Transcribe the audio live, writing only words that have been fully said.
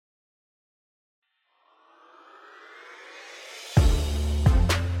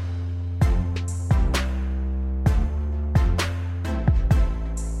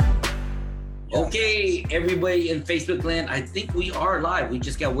Okay, everybody in Facebook land, I think we are live. We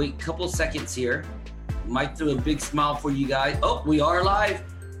just got to wait a couple seconds here. Mike threw a big smile for you guys. Oh, we are live.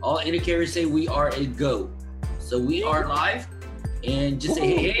 All indicators say we are a go. So we are live. And just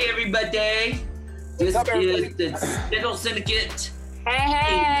say, hey, everybody. This is the Stendal Syndicate.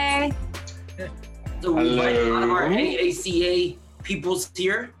 Hey. So we invite a lot of our AACA peoples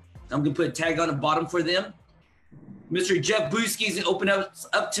here. I'm going to put a tag on the bottom for them. Mr. Jeff Buski's open up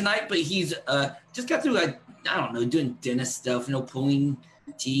tonight, but he's just got through, I don't know, doing dentist stuff, pulling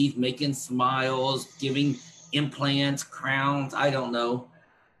teeth, making smiles, giving implants, crowns. I don't know.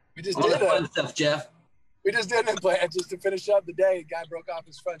 We just all did that fun stuff, Jeff. We just did an implant just to finish up the day. Guy broke off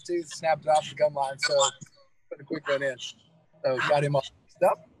his front tooth, snapped it off the gum line, so put a quick one in. So got him all fixed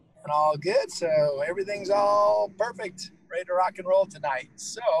up and all good. So everything's all perfect, ready to rock and roll tonight.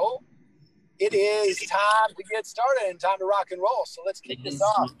 So it is time to get started and time to rock and roll. So let's kick this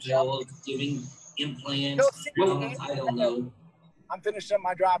off. Giving implants. I don't know. I'm finishing up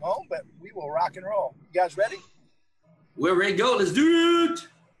my drive home, but we will rock and roll. You guys ready? We're ready to go. Let's do it.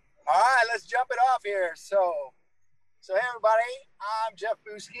 All right, let's jump it off here. So hey, everybody. I'm Jeff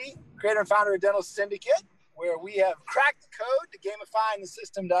Buski, creator and founder of Dental Syndicate, where we have cracked the code to gamifying the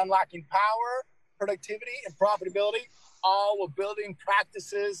system to unlocking power, productivity, and profitability, all while building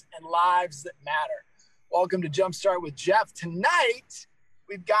practices and lives that matter. Welcome to Jumpstart with Jeff. Tonight,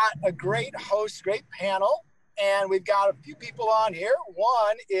 we've got a great host, great panel, and we've got a few people on here.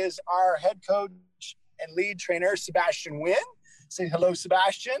 One is our head coach and lead trainer, Sebastian Wynn. Say hello,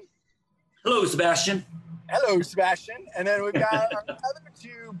 Sebastian. Hello, Sebastian. Hello, Sebastian. And then we've got our other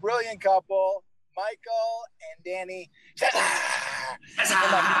two brilliant couple, Michael and Danny.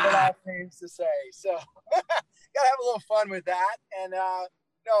 Last names to say. So gotta have a little fun with that. And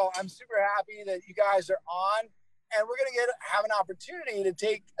no, I'm super happy that you guys are on. And we're gonna have an opportunity to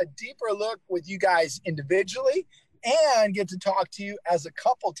take a deeper look with you guys individually and get to talk to you as a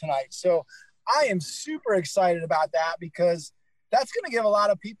couple tonight. So I am super excited about that because that's going to give a lot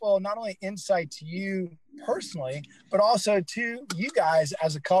of people not only insight to you personally, but also to you guys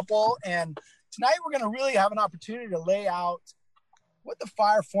as a couple. And tonight we're going to really have an opportunity to lay out what the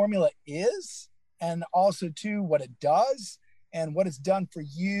FIRE formula is and also too what it does and what it's done for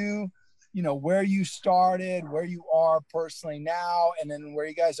you, where you started, where you are personally now, and then where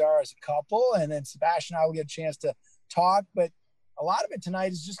you guys are as a couple. And then Sebastian and I will get a chance to talk, but a lot of it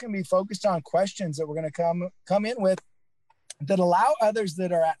tonight is just going to be focused on questions that we're going to come in with that allow others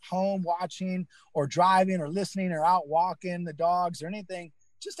that are at home watching or driving or listening or out walking the dogs or anything,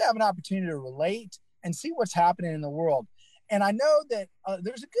 just to have an opportunity to relate and see what's happening in the world. And I know that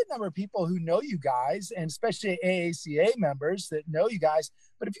there's a good number of people who know you guys, and especially AACA members that know you guys.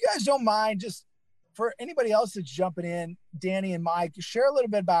 But if you guys don't mind, just for anybody else that's jumping in, Danny and Mike, share a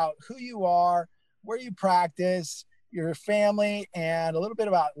little bit about who you are, where you practice, your family, and a little bit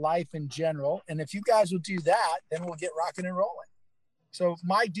about life in general. And if you guys will do that, then we'll get rocking and rolling. So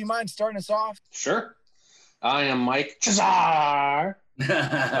Mike, do you mind starting us off? Sure. I am Mike Chazar.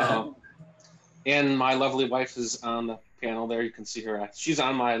 And my lovely wife is on the panel there. You can see her. She's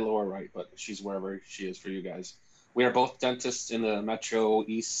on my lower right, but she's wherever she is for you guys. We are both dentists in the Metro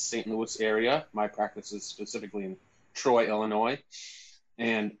East St. Louis area. My practice is specifically in Troy, Illinois.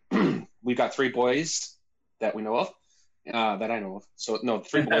 And we've got 3 boys that we know of. That I know of. So, no,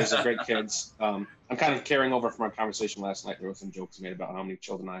 3 boys are great kids. I'm kind of carrying over from our conversation last night. There were some jokes made about how many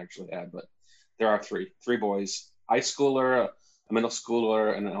children I actually had, but there are 3 boys, high schooler, a middle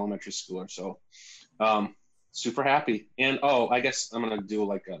schooler, and an elementary schooler. So, super happy. And, I guess I'm going to do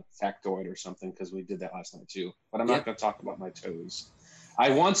like a factoid or something because we did that last night too, but I'm not going to talk about my toes.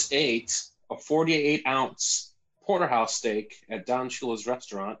 I once ate a 48-ounce porterhouse steak at Don Shula's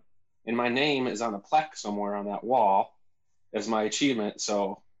restaurant, and my name is on a plaque somewhere on that wall as my achievement,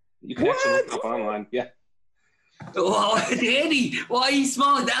 so you can actually look it up online. Yeah. Well, Danny, why are you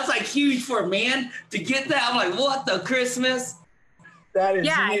smiling? That's like huge for a man to get that. I'm like, what the Christmas? That is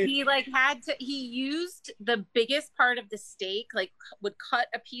he used the biggest part of the steak, would cut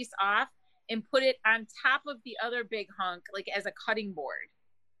a piece off and put it on top of the other big hunk, as a cutting board.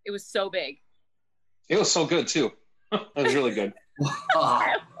 It was so big. It was so good too. It was really good.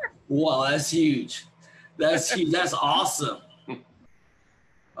 Wow, that's huge. That's huge. That's awesome.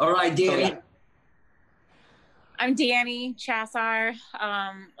 All right, Danny. I'm Danny Chassar.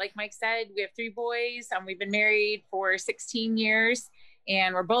 Like Mike said, we have 3 boys. We've been married for 16 years,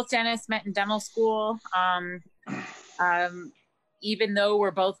 and we're both dentists, met in dental school. Even though we're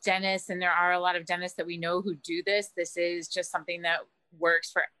both dentists and there are a lot of dentists that we know who do this, this is just something that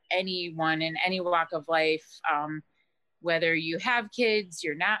works for anyone in any walk of life. whether you have kids,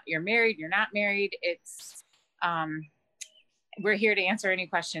 you're married, you're not married. It's, we're here to answer any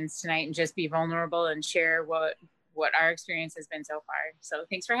questions tonight and just be vulnerable and share what our experience has been so far. So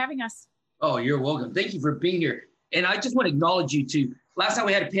thanks for having us. Oh, you're welcome. Thank you for being here. And I just want to acknowledge you too. Last time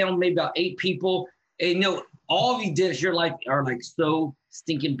we had a panel, maybe about 8 people. And you know, all of you did is your life are like so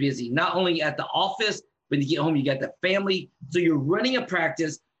stinking busy. Not only at the office, but you get home, you got the family. So you're running a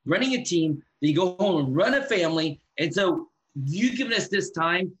practice, running a team, then you go home and run a family. And so you giving us this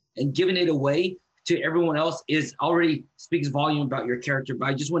time and giving it away to everyone else is already speaks volume about your character. But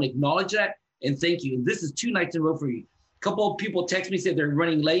I just want to acknowledge that and thank you. And this is 2 nights in a row for you. A couple of people text me, said they're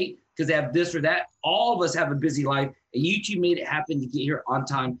running late because they have this or that. All of us have a busy life, and you two made it happen to get here on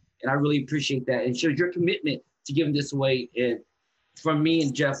time. And I really appreciate that. And shows your commitment to giving this away. And from me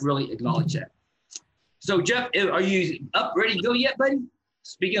and Jeff, really acknowledge that. So Jeff, are you up, ready to go yet, buddy?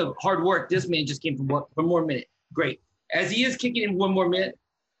 Speaking of hard work, this man just came from work. 1 more minute. Great. As he is kicking in 1 more minute.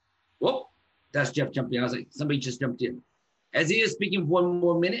 Whoop, that's Jeff jumping in. I was like, somebody just jumped in. As he is speaking 1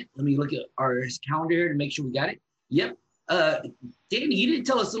 more minute, let me look at his calendar here to make sure we got it. Yep. Danny, you didn't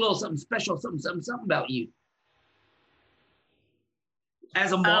tell us a little something special, something about you.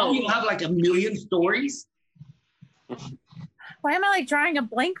 As a mom, you have like a million stories. Why am I like drawing a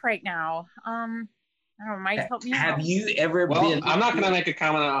blank right now? I don't know, Mike, help me out. Have you ever been? I'm not going to make a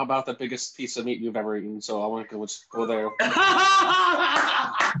comment about the biggest piece of meat you've ever eaten, so I want to go there.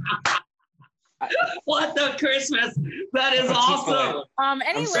 What the Christmas? That is awesome.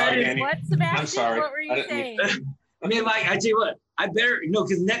 Anyway, what, Sebastian? What were you saying? I mean, like, I tell you what, I better,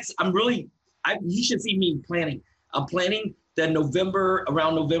 because next, you should see me planning. I'm planning around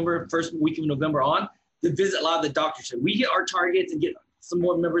November, first week of November on, to visit a lot of the doctors. So we hit our targets and get some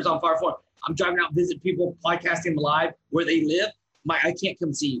more members on Fire Forum. I'm driving out, visit people, podcasting live where they live. I can't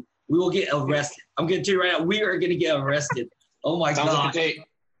come see you. We will get arrested. I'm going to tell you right now, we are going to get arrested. Oh my God. Like a date.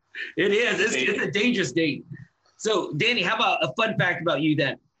 It is. It's a dangerous date. So Danny, how about a fun fact about you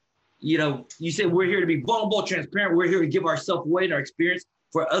that, you said we're here to be vulnerable, transparent. We're here to give ourselves away and our experience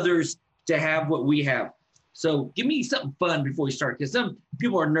for others to have what we have. So give me something fun before we start, because some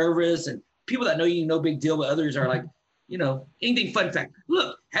people are nervous and people that know you, no big deal, but others are like, anything fun fact.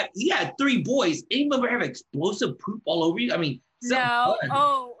 Look, you had 3 boys. Anyone ever have explosive poop all over you? I mean, no. Fun.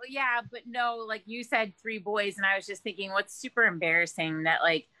 Oh, yeah, but no, like you said 3 boys, and I was just thinking what's super embarrassing that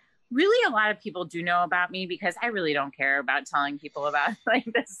like really a lot of people do know about me, because I really don't care about telling people about like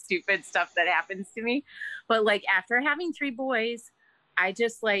the stupid stuff that happens to me. But like after having 3 boys, I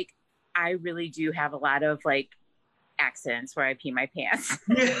just like, I really do have a lot of like accidents where I pee my pants.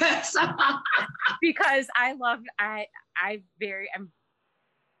 Yes. Because I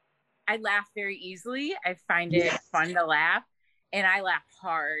laugh very easily. I find it fun to laugh, and I laugh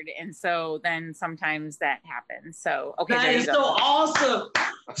hard. And so then sometimes that happens. So, okay. That is so awesome.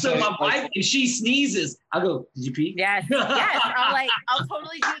 So my wife, if she sneezes, I'll go, did you pee? Yes. Yes. I'll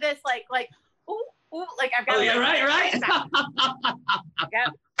totally do this. Like, ooh, like I've got to. Oh, yeah, right.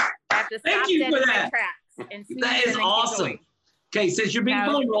 Yep. I have to stop Thank you for my that. tracks and that is awesome. Okay, since you're being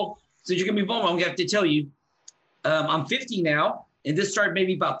vulnerable, I'm going to have to tell you, I'm 50 now, and this started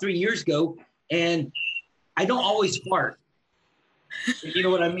maybe about 3 years ago, and I don't always fart. You know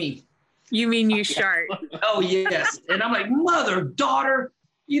what I mean? You mean you shart? Oh, yes. And I'm like, mother, daughter,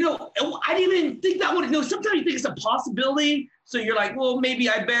 I didn't even think that would, sometimes you think it's a possibility. So you're like, well, maybe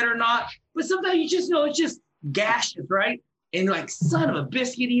I better not. But sometimes you just know it's just gaseous, right? And you're like, son of a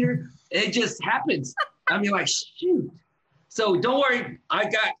biscuit eater. It just happens. I mean, like, shoot. So don't worry. I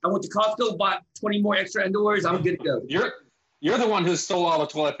went to Costco, bought 20 more extra underwears. I'm good to go. You're the one who stole all the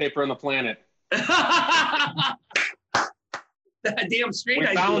toilet paper on the planet. Damn straight. We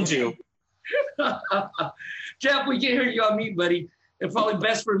found you. Jeff, we can't hear you on mute, buddy. It's probably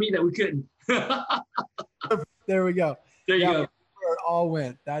best for me that we couldn't. There we go. There you go. Where it all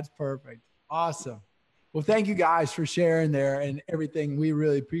went. That's perfect. Awesome. Well, thank you guys for sharing there and everything. We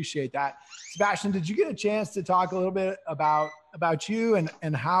really appreciate that. Sebastian, did you get a chance to talk a little bit about you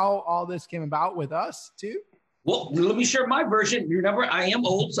and how all this came about with us too? Well, let me share my version. Remember, I am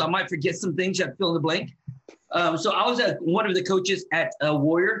old, so I might forget some things. You have to fill in the blank. So I was one of the coaches at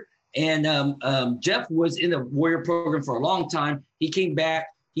Warrior, and Jeff was in the Warrior program for a long time. He came back.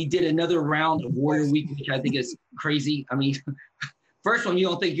 He did another round of Warrior Week, which I think is crazy. I mean, first one, you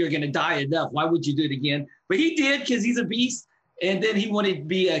don't think you're going to die enough. Why would you do it again? But he did, because he's a beast. And then he wanted to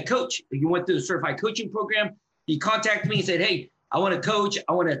be a coach. He went through the certified coaching program. He contacted me and said, hey, I want to coach.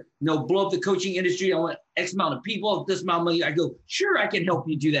 I want to blow up the coaching industry. I want X amount of people, this amount of money. I go, sure, I can help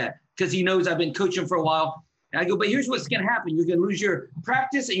you do that, because he knows I've been coaching for a while. And I go, but here's what's going to happen. You're going to lose your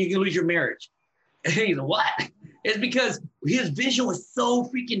practice and you're going to lose your marriage. And he's like, what? is because his vision was so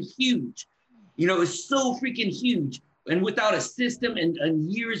freaking huge. You know, it's so freaking huge. And without a system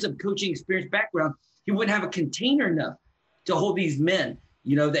and years of coaching experience background, he wouldn't have a container enough to hold these men,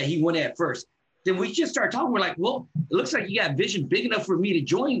 you know, that he wanted at first. Then we just started talking. We're like, well, it looks like you got vision big enough for me to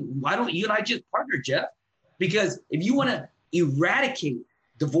join. Why don't you and I just partner, Jeff? Because if you want to eradicate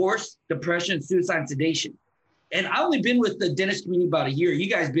divorce, depression, suicide, and sedation, and I've only been with the dentist community about a year. You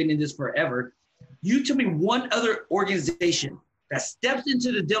guys been in this forever. You tell me one other organization that steps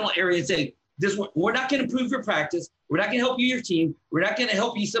into the dental area and say, "This we're not going to improve your practice. We're not going to help you, your team. We're not going to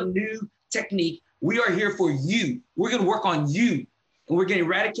help you some new technique. We are here for you. We're going to work on you, and we're going to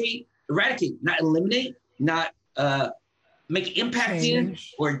eradicate, not eliminate, not make impact in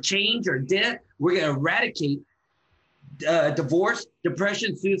or change or dent. We're going to eradicate divorce,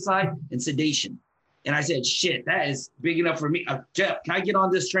 depression, suicide, and sedation." And I said, shit, that is big enough for me. Jeff, can I get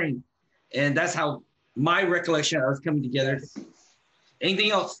on this train? And that's how my recollection of us coming together. Anything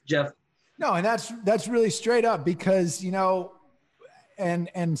else, Jeff? No, and that's really straight up because, you know,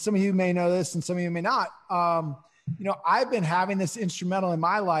 and some of you may know this and some of you may not. You know, I've been having this instrumental in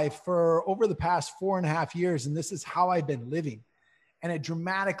my life for over the past 4.5 years, and this is how I've been living. And it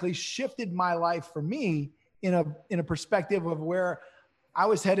dramatically shifted my life for me in a perspective of where I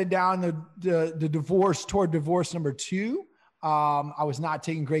was headed down the divorce toward divorce number 2. I was not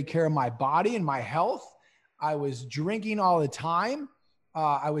taking great care of my body and my health. I was drinking all the time.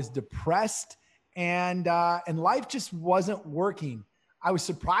 I was depressed, and life just wasn't working. I was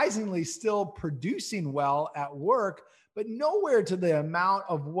surprisingly still producing well at work, but nowhere to the amount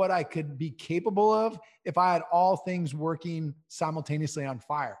of what I could be capable of if I had all things working simultaneously on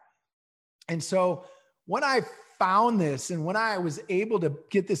fire. And so when I found this and when I was able to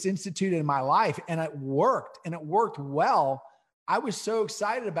get this instituted in my life and it worked well, I was so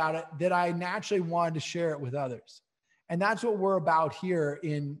excited about it that I naturally wanted to share it with others. And that's what we're about here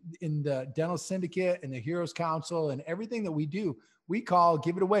in the Dental Syndicate and the Heroes Council and everything that we do. We call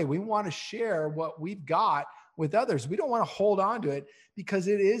Give It Away. We want to share what we've got with others. We don't want to hold on to it because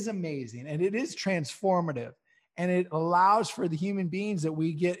it is amazing and it is transformative. And it allows for the human beings that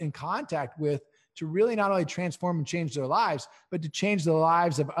we get in contact with to really not only transform and change their lives, but to change the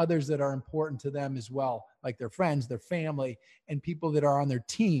lives of others that are important to them as well, like their friends, their family, and people that are on their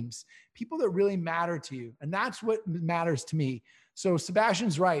teams, people that really matter to you. And that's what matters to me. So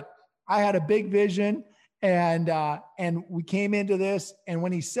Sebastian's right. I had a big vision and we came into this. And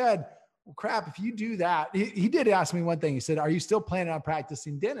when he said, well, crap, if you do that, he did ask me one thing. He said, are you still planning on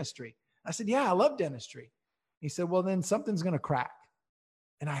practicing dentistry? I said, yeah, I love dentistry. He said, well, then something's going to crack.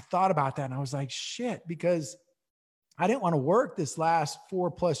 And I thought about that and I was like, shit, because I didn't want to work this last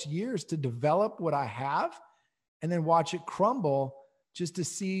 4+ years to develop what I have and then watch it crumble just to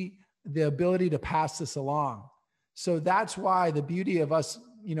see the ability to pass this along. So that's why the beauty of us,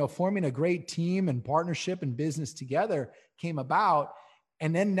 you know, forming a great team and partnership and business together came about.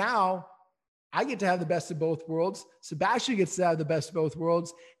 And then now I get to have the best of both worlds. Sebastian gets to have the best of both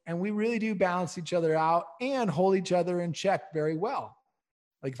worlds. And we really do balance each other out and hold each other in check very well.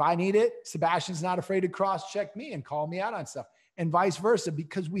 Like if I need it, Sebastian's not afraid to cross-check me and call me out on stuff and vice versa,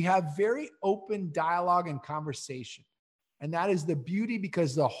 because we have very open dialogue and conversation. And that is the beauty,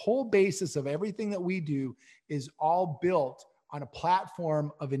 because the whole basis of everything that we do is all built on a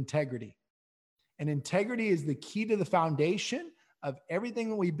platform of integrity. And integrity is the key to the foundation of everything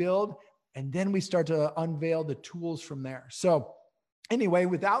that we build. And then we start to unveil the tools from there. So anyway,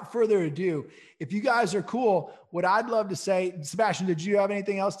 without further ado, if you guys are cool, what I'd love to say, Sebastian, did you have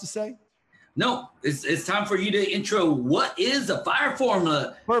anything else to say? No, it's time for you to intro. What is a fire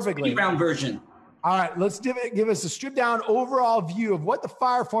formula? Perfectly. Round version. All right, let's give us a stripped down overall view of what the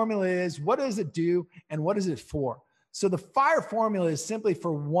fire formula is, what does it do, and what is it for? So the fire formula is simply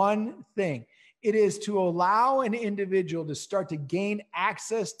for one thing. It is to allow an individual to start to gain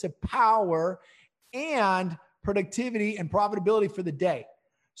access to power and productivity and profitability for the day.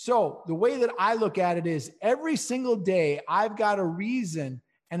 So the way that I look at it is every single day, I've got a reason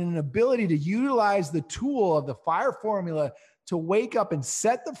and an ability to utilize the tool of the fire formula to wake up and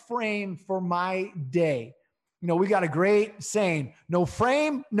set the frame for my day. You know, we got a great saying, no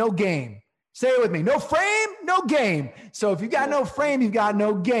frame, no game. Say it with me, no frame, no game. So if you got no frame, you've got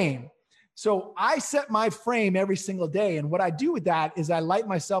no game. So I set my frame every single day. And what I do with that is I light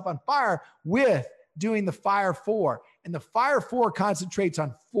myself on fire with doing the Fire 4. And the Fire 4 concentrates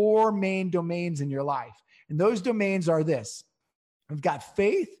on 4 main domains in your life. And those domains are this. We've got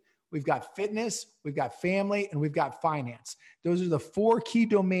faith, we've got fitness, we've got family, and we've got finance. Those are the 4 key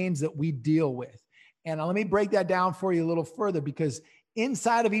domains that we deal with. And let me break that down for you a little further, because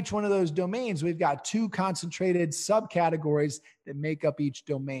Inside of each one of those domains, we've got 2 concentrated subcategories that make up each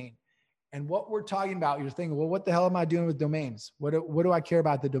domain. And what we're talking about, you're thinking, well, what the hell am I doing with domains? What do I care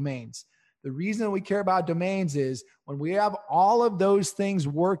about the domains? The reason we care about domains is when we have all of those things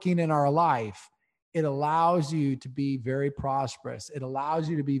working in our life, it allows you to be very prosperous. It allows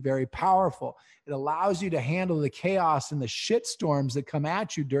you to be very powerful. It allows you to handle the chaos and the shit storms that come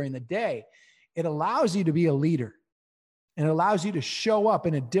at you during the day. It allows you to be a leader. And it allows you to show up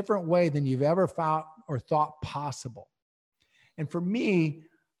in a different way than you've ever found or thought possible. And for me,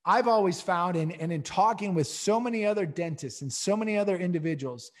 I've always found, and in talking with so many other dentists and so many other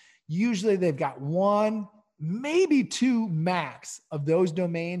individuals, usually they've got 1, maybe 2 max of those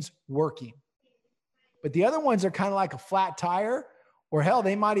domains working. But the other ones are kind of like a flat tire, or hell,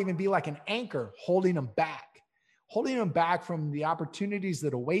 they might even be like an anchor holding them back from the opportunities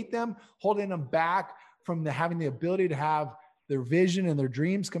that await them, holding them back from having the ability to have their vision and their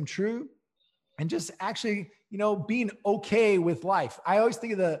dreams come true, and just actually, being okay with life. I always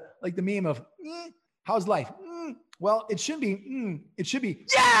think of the meme of, how's life? Well, it should be,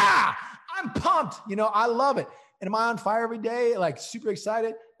 yeah, I'm pumped. I love it. And am I on fire every day? Like super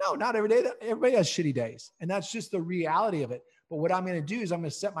excited? No, not every day. Everybody has shitty days. And that's just the reality of it. But what I'm going to do is I'm going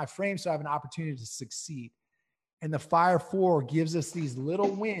to set my frame so I have an opportunity to succeed. And the Fire 4 gives us these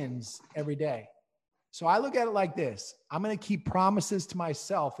little wins every day. So I look at it like this. I'm going to keep promises to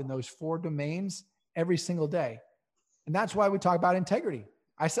myself in those 4 domains every single day. And that's why we talk about integrity.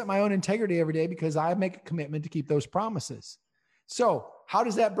 I set my own integrity every day because I make a commitment to keep those promises. So how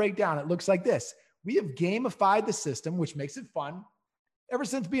does that break down? It looks like this. We have gamified the system, which makes it fun. Ever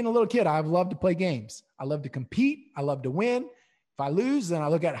since being a little kid, I've loved to play games. I love to compete. I love to win. If I lose, then I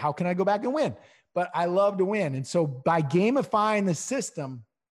look at how can I go back and win? But I love to win. And so by gamifying the system,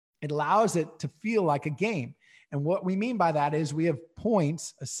 it allows it to feel like a game. And what we mean by that is we have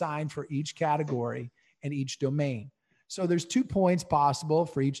points assigned for each category and each domain. So there's 2 points possible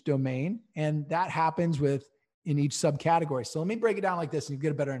for each domain, and that happens in each subcategory. So let me break it down like this and you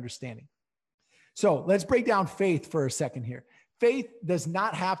get a better understanding. So let's break down faith for a second here. Faith does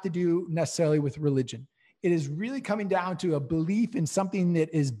not have to do necessarily with religion. It is really coming down to a belief in something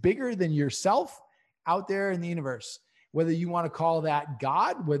that is bigger than yourself out there in the universe. Whether you want to call that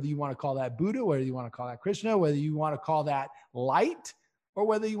God, whether you want to call that Buddha, whether you want to call that Krishna, whether you want to call that light, or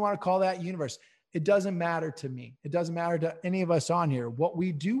whether you want to call that universe. It doesn't matter to me. It doesn't matter to any of us on here. What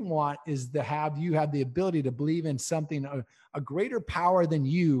we do want is to have you have the ability to believe in something, a greater power than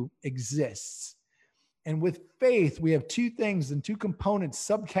you exists. And with faith, we have 2 things and 2 components,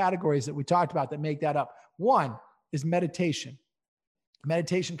 subcategories that we talked about that make that up. One is meditation.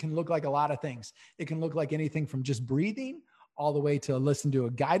 Meditation can look like a lot of things. It can look like anything from just breathing all the way to listen to a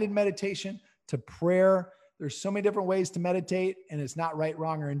guided meditation to prayer. There's so many different ways to meditate, and it's not right,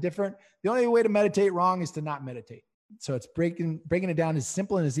 wrong, or indifferent. The only way to meditate wrong is to not meditate. So it's breaking it down as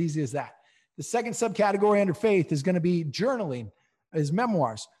simple and as easy as that. The second subcategory under faith is going to be journaling, is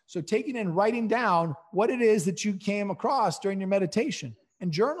memoirs. So taking and writing down what it is that you came across during your meditation,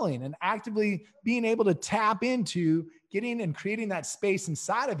 and journaling and actively being able to tap into getting and creating that space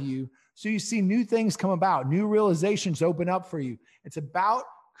inside of you so you see new things come about, new realizations open up for you. It's about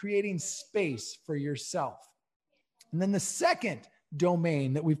creating space for yourself. And then the second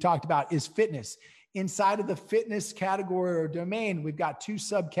domain that we've talked about is fitness. Inside of the fitness category or domain, we've got 2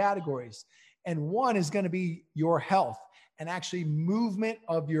 subcategories. And one is going to be your health and actually movement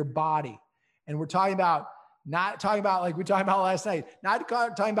of your body. And we're talking about not talking about like we talked about last night, not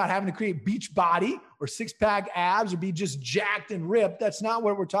talking about having to create beach body or 6-pack abs or be just jacked and ripped. That's not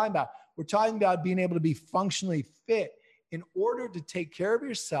what we're talking about. We're talking about being able to be functionally fit in order to take care of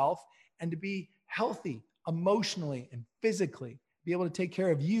yourself and to be healthy emotionally and physically, be able to take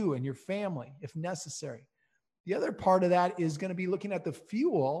care of you and your family if necessary. The other part of that is going to be looking at the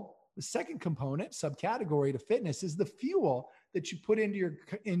fuel. The second component, subcategory to fitness, is the fuel that you put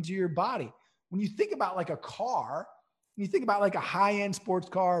into your body. When you think about like a car, when you think about like a high-end sports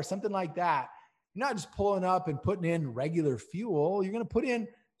car or something like that, you're not just pulling up and putting in regular fuel. You're going to put in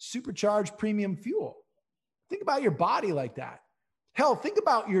supercharged premium fuel. Think about your body like that. Hell, think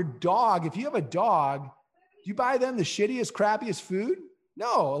about your dog. If you have a dog, do you buy them the shittiest, crappiest food?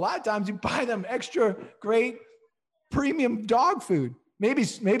 No, a lot of times you buy them extra great premium dog food. Maybe,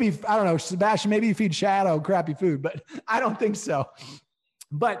 I don't know, Sebastian, maybe you feed Shadow crappy food, but I don't think so.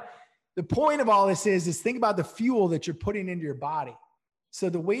 But the point of all this is think about the fuel that you're putting into your body. So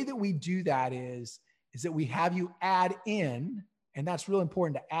the way that we do that is that we have you add in, and that's real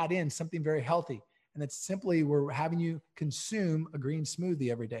important to add in something very healthy. And that's simply we're having you consume a green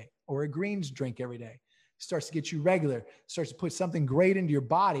smoothie every day or a greens drink every day. starts to get you regular, starts to put something great into your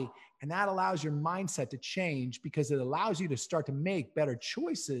body. And that allows your mindset to change because it allows you to start to make better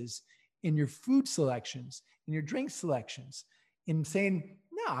choices in your food selections, in your drink selections, in saying,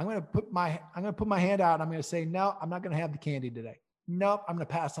 no, I'm going to put my hand out and I'm going to say, no, I'm not going to have the candy today. Nope, I'm going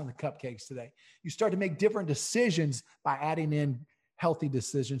to pass on the cupcakes today. You start to make different decisions by adding in healthy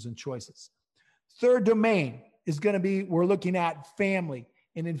decisions and choices. Third domain is going to be, we're looking at family.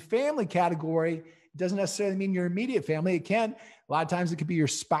 And in family category, it doesn't necessarily mean your immediate family. It can, a lot of times it could be your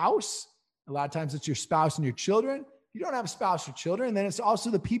spouse. A lot of times it's your spouse and your children. If you don't have a spouse or children, then it's also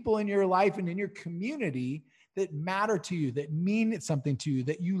the people in your life and in your community that matter to you, that mean something to you,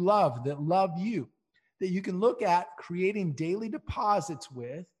 that you love, that love you, that you can look at creating daily deposits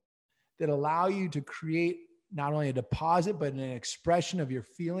with that allow you to create not only a deposit, but an expression of your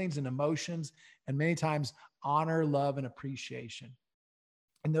feelings and emotions, and many times honor, love, and appreciation.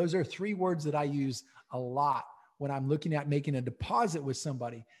 And those are three words that I use a lot when I'm looking at making a deposit with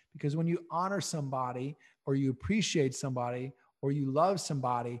somebody, because when you honor somebody or you appreciate somebody or you love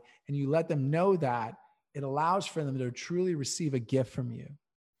somebody and you let them know that, it allows for them to truly receive a gift from you.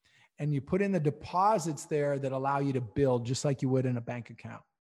 And you put in the deposits there that allow you to build just like you would in a bank account.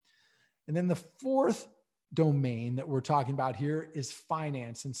 And then the fourth domain that we're talking about here is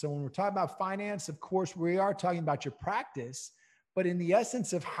finance. And so when we're talking about finance, of course, we are talking about your practice, but in the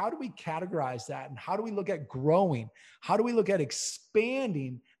essence of how do we categorize that and how do we look at growing? How do we look at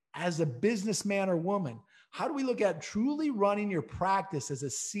expanding as a businessman or woman? How do we look at truly running your practice as a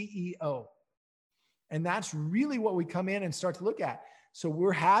CEO? And that's really what we come in and start to look at. So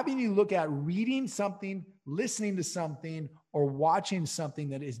we're having you look at reading something, listening to something, or watching something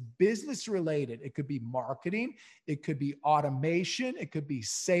that is business related. It could be marketing. It could be automation. It could be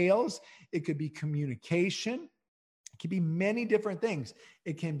sales. It could be communication. It could be many different things.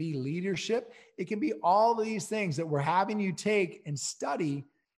 It can be leadership. It can be all of these things that we're having you take and study.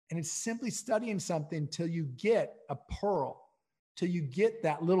 And it's simply studying something till you get a pearl, till you get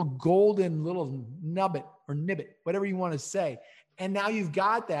that little golden little nugget or nibbit, whatever you want to say. And now you've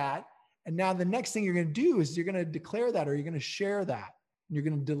got that. And now the next thing you're going to do is you're going to declare that, or you're going to share that. And you're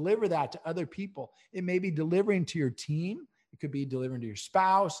going to deliver that to other people. It may be delivering to your team. It could be delivering to your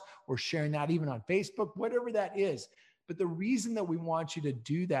spouse or sharing that even on Facebook, whatever that is. But the reason that we want you to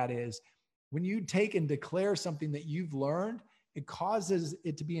do that is when you take and declare something that you've learned, it causes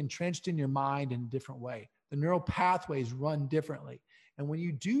it to be entrenched in your mind in a different way. The neural pathways run differently. And when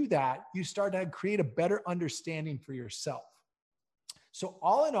you do that, you start to create a better understanding for yourself. So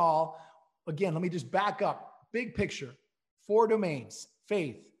all in all, again, let me just back up. Big picture, 4 domains: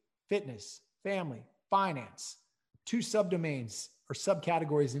 faith, fitness, family, finance, 2 subdomains or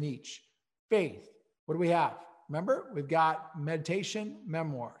subcategories in each. Faith, what do we have? Remember, we've got meditation,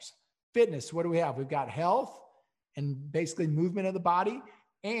 memoirs. Fitness, what do we have? We've got health and basically movement of the body,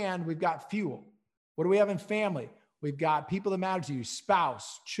 and we've got fuel. What do we have in family? We've got people that matter to you,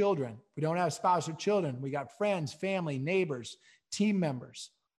 spouse, children. If we don't have spouse or children, we got friends, family, neighbors, team members,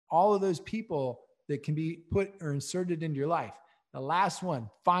 all of those people that can be put or inserted into your life. The last one,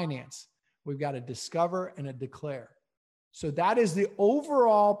 finance. We've got to discover and a declare. So that is the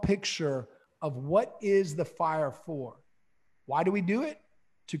overall picture of what is the fire for. Why do we do it?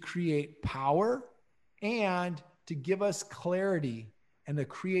 To create power and to give us clarity and to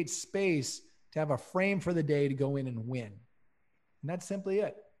create space to have a frame for the day to go in and win. And that's simply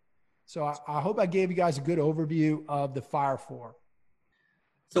it. So I hope I gave you guys a good overview of the Fire 4.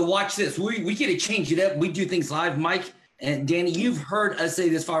 So watch this. We get to change it up. We do things live. Mike and Danny, you've heard us say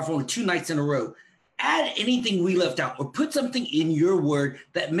this Fire 4 2 nights in a row. Add anything we left out or put something in your word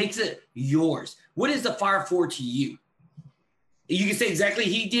that makes it yours. What is the Fire 4 to you? You can say exactly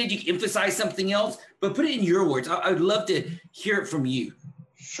he did. You can emphasize something else, but put it in your words. I would love to hear it from you.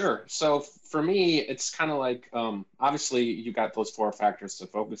 Sure. So for me, it's kind of like, obviously you got those 4 factors to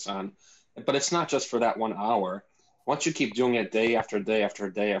focus on, but it's not just for that 1 hour. Once you keep doing it day after day after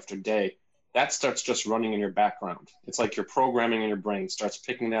day after day, that starts just running in your background. It's like your programming in your brain starts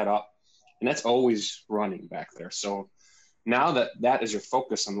picking that up, and that's always running back there. So now that that is your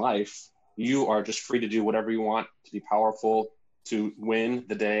focus in life, you are just free to do whatever you want, to be powerful, to win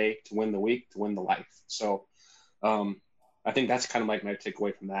the day, to win the week, to win the life. So I think that's kind of like my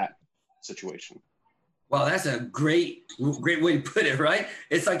takeaway from that situation. Well, that's a great way to put it, right?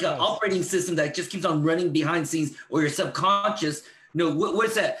 It's like an operating system that just keeps on running behind the scenes, or your subconscious.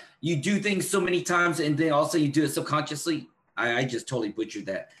 What's that? You do things so many times and then also you do it subconsciously. I just totally butchered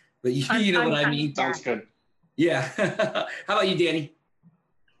that, but you know what I mean? Sounds good. Yeah. How about you, Danny?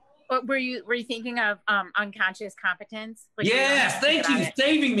 What were you thinking of unconscious competence? Like, yes, thank you. it.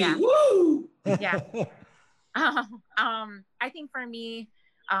 Saving me. Yeah. Woo! Yeah. I think for me,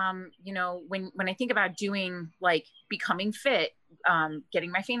 you know, when I think about doing like becoming fit,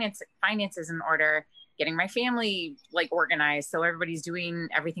 getting my finances in order, getting my family like organized, so everybody's doing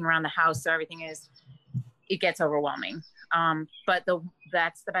everything around the house, so it gets overwhelming. But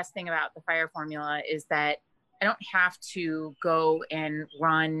that's the best thing about the Fire Formula is that I don't have to go and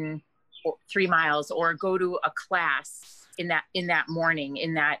run 3 miles or go to a class in that morning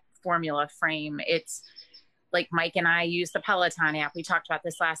in that formula frame. It's like Mike and I use the Peloton app. We talked about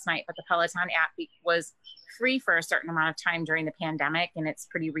this last night, but the Peloton app was free for a certain amount of time during the pandemic, and it's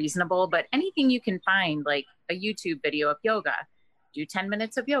pretty reasonable. But anything you can find, like a YouTube video of yoga, do 10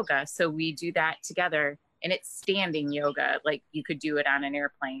 minutes of yoga. So we do that together, and it's standing yoga. Like you could do it on an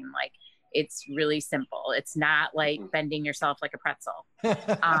airplane. Like it's really simple. It's not like bending yourself like a pretzel.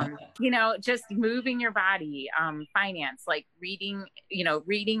 You know, just moving your body, finance, like reading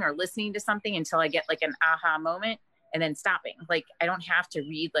or listening to something until I get like an aha moment and then stopping. Like I don't have to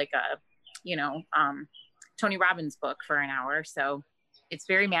read like a, Tony Robbins book for an hour. So it's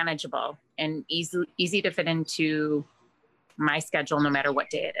very manageable and easy to fit into my schedule, no matter what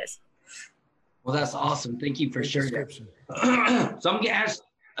day it is. Well, that's awesome. Thank you for sharing that. So I'm going to ask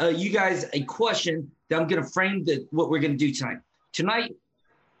you guys a question that I'm going to frame what we're going to do tonight. Tonight,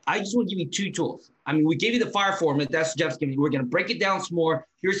 I just want to give you 2 tools. I mean, we gave you the Fire Formula. That's Jeff's giving you. We're going to break it down some more.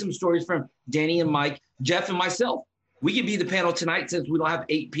 Here's some stories from Danny and Mike, Jeff and myself. We can be the panel tonight since we don't have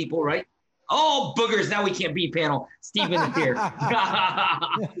 8 people, right? Oh, boogers. Now we can't be panel. Steven is here.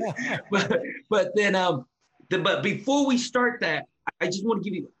 But before we start that, I just want to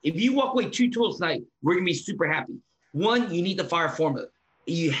give you, if you walk away 2 tools tonight, we're going to be super happy. 1, you need the Fire Formula.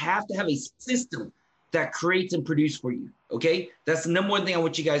 You have to have a system that creates and produces for you, okay? That's the number 1 thing I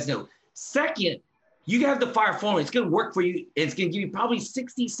want you guys to know. Second, you have the Fire Formula. It's going to work for you. It's going to give you probably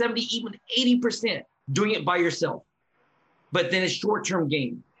 60, 70, even 80% doing it by yourself. But then it's short-term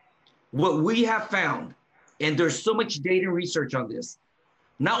gain. What we have found, and there's so much data and research on this,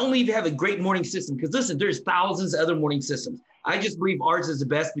 not only do you have a great morning system, because listen, there's thousands of other morning systems. I just believe ours is the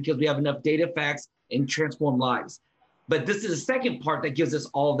best because we have enough data, facts, and transform lives. But this is the second part that gives us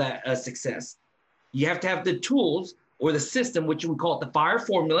all that success. You have to have the tools or the system, which we call it the Fire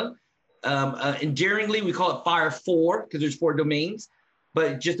Formula. Endearingly, we call it Fire 4 because there's 4 domains.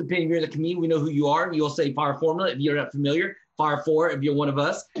 But just depending if you're in the community, we know who you are. You'll say Fire Formula if you're not familiar. Fire 4 if you're one of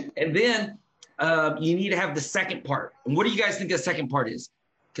us. And then you need to have the second part. And what do you guys think the second part is?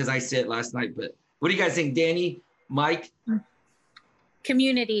 Because I said it last night, but what do you guys think, Danny, Mike?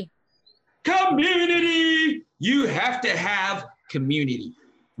 Community. Community. You have to have community.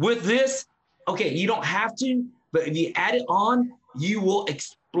 With this, okay, you don't have to, but if you add it on, you will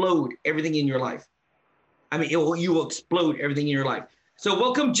explode everything in your life. I mean, you will explode everything in your life. So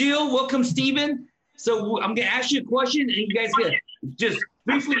welcome, Jill. Welcome, Steven. So I'm going to ask you a question, and you guys can just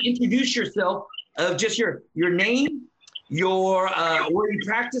briefly introduce yourself of just your name, your where you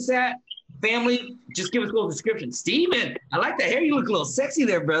practice at, family. Just give us a little description. Steven, I like the hair. You look a little sexy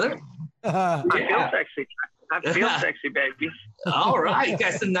there, brother. I feel sexy. I feel sexy, baby. All right. You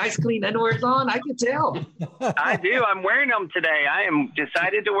got some nice clean underwears on. I can tell. I do. I'm wearing them today. I am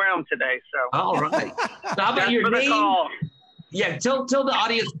decided to wear them today. So. All right. So how about your name? Yeah. Tell the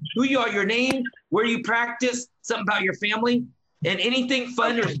audience who you are, your name, where you practice, something about your family, and anything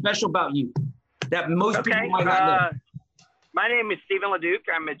fun or special about you that most people might not know. My name is Steven LeDuc.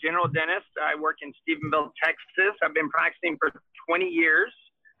 I'm a general dentist. I work in Stephenville, Texas. I've been practicing for 20 years.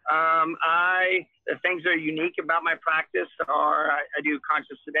 The things that are unique about my practice are I do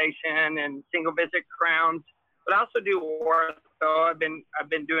conscious sedation and single visit crowns, but I also do ortho. I've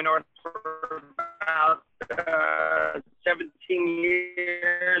been doing ortho for about 17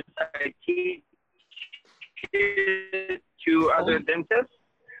 years. I teach to other dentists,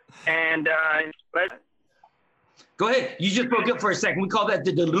 and go ahead. You just broke up for a second. We call that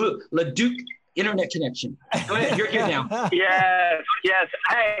the LeDuc internet connection. Go ahead. You're good now. Yes.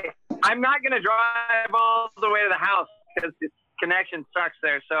 Hey, I'm not going to drive all the way to the house because the connection sucks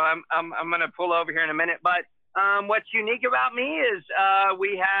there. So I'm going to pull over here in a minute. But what's unique about me is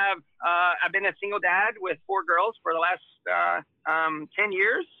I've been a single dad with 4 girls for the last 10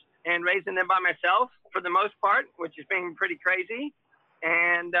 years and raising them by myself for the most part, which has been pretty crazy.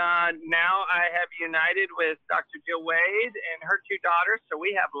 And now I have united with Dr. Jill Wade and her 2 daughters. So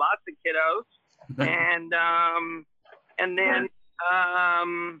we have lots of kiddos. And then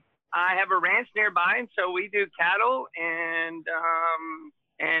I have a ranch nearby. And so we do cattle and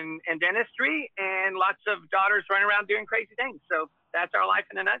dentistry, and lots of daughters running around doing crazy things. So that's our life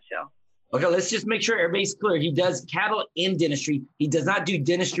in a nutshell. Okay, let's just make sure everybody's clear. He does cattle and dentistry. He does not do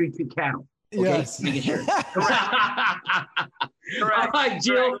dentistry to cattle. Okay? Yes. Making sure. Correct. All right,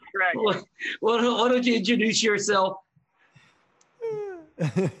 Jill. Correct. Why don't you introduce yourself?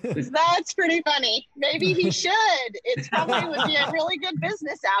 That's pretty funny. Maybe he should. It's probably would be a really good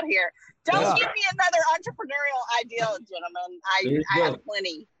business out here. Don't give me another entrepreneurial idea, gentlemen. I have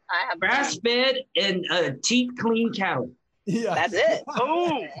plenty. I have Grass-fed and teeth clean cattle. Yeah. That's it.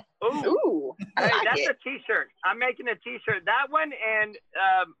 Ooh. I Hey, like that's it. a T-shirt. I'm making a T-shirt. That one and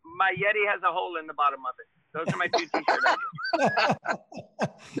my Yeti has a hole in the bottom of it. Those are my 2 T-shirts.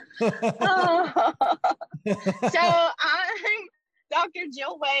 So I'm Dr.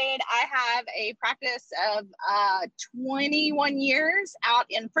 Jill Wade. I have a practice of 21 years out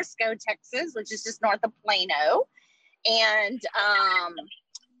in Frisco, Texas, which is just north of Plano.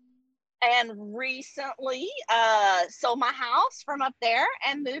 And recently sold my house from up there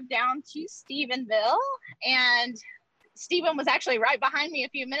and moved down to Stephenville. And Stephen was actually right behind me a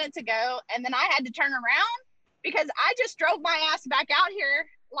few minutes ago. And then I had to turn around because I just drove my ass back out here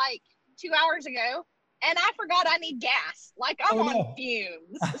like 2 hours ago. And I forgot I need gas. Like I'm on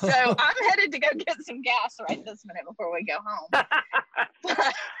fumes. So I'm headed to go get some gas right this minute before we go home.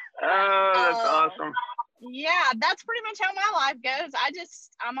 Oh, that's awesome. Yeah, that's pretty much how my life goes.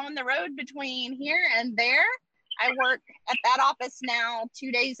 I'm on the road between here and there. I work at that office now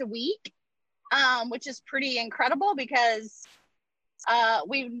 2 days a week, which is pretty incredible because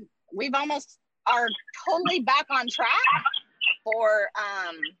we've almost are totally back on track for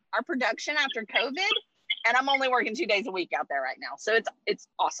our production after COVID. And I'm only working 2 days a week out there right now. So it's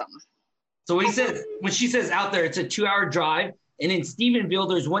awesome. So when she says out there, it's a 2-hour drive. And in Stephenville,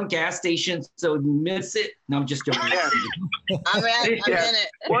 there's one gas station, so miss it. No, I'm just joking. I'm in it.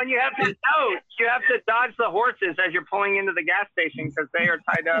 Well, you have to dodge the horses as you're pulling into the gas station because they are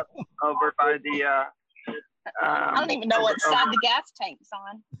tied up over by the. I don't even know what side the gas tank's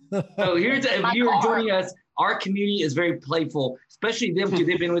on. So if you are joining us, our community is very playful, especially them because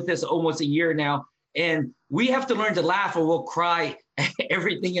they've been with us almost a year now. And we have to learn to laugh or we'll cry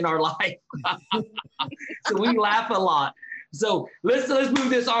everything in our life. So we laugh a lot. So let's move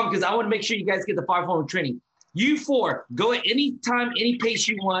this on because I want to make sure you guys get the Fire Formula training. You 4, go at any time, any pace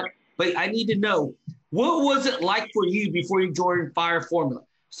you want, but I need to know, what was it like for you before you joined Fire Formula?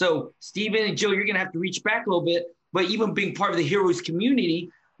 So Stephen and Jill, you're going to have to reach back a little bit, but even being part of the Heroes community,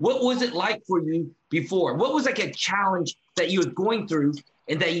 what was it like for you before? What was like a challenge that you were going through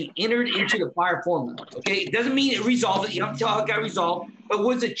and that you entered into the Fire Formula? Okay, it doesn't mean it resolved it. You don't have to tell how it got resolved, but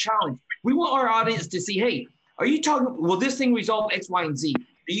what was a challenge? We want our audience to see, hey, are you talking, will this thing resolve X, Y, and Z?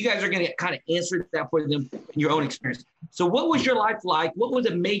 You guys are going to kind of answer that for them in your own experience. So what was your life like? What was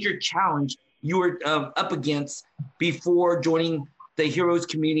a major challenge you were up against before joining the Heroes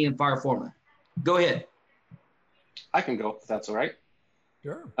community and Fire Formula? Go ahead. I can go if that's all right.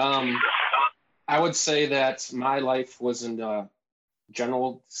 Sure. I would say that my life was in a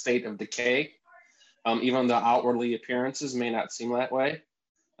general state of decay. Even the outwardly appearances may not seem that way.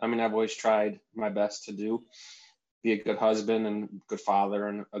 I mean, I've always tried my best to be a good husband and good father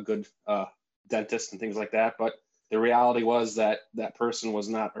and a good dentist and things like that. But the reality was that that person was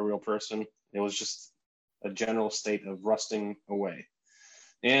not a real person. It was just a general state of rusting away.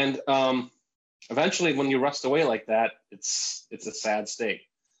 And eventually when you rust away like that, it's a sad state.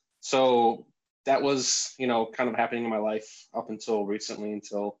 So that was, kind of happening in my life up until recently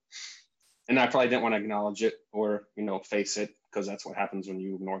and I probably didn't want to acknowledge it or, face it, because that's what happens when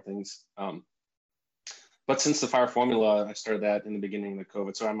you ignore things. But since the Fire Formula, I started that in the beginning of the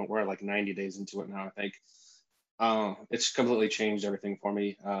COVID. So we're like 90 days into it now, I think. It's completely changed everything for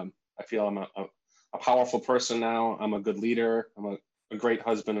me. I feel I'm a powerful person now. I'm a good leader. I'm a great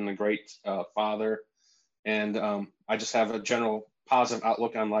husband and a great father. And I just have a general positive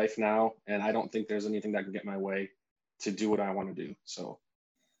outlook on life now. And I don't think there's anything that can get my way to do what I want to do. So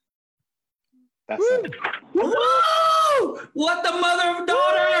that's it. Woo! What the mother of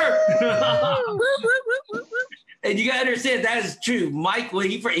daughter! And you gotta understand that is true. Mike,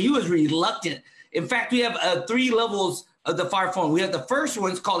 he was reluctant. In fact, we have 3 levels of the Fire Formula. We have the first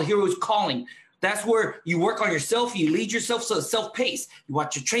one, it's called Heroes Calling. That's where you work on yourself, you lead yourself, so it's self-paced. You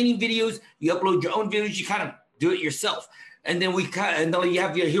watch your training videos, you upload your own videos, you kind of do it yourself. And then you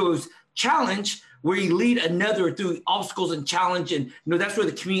have your Heroes Challenge, where you lead another through obstacles and challenge. And that's where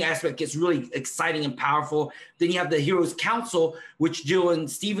the community aspect gets really exciting and powerful. Then you have the Heroes Council, which Jill and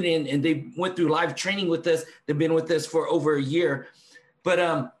Stephen and they went through live training with us. They've been with us for over a year.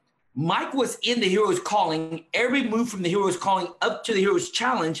 But Mike was in the Heroes Calling, every move from the Heroes Calling up to the Heroes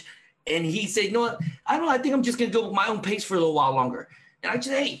Challenge. And he said, I don't know, I think I'm just going to go with my own pace for a little while longer. And I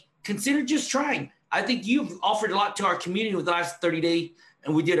said, hey, consider just trying. I think you've offered a lot to our community with the last 30 days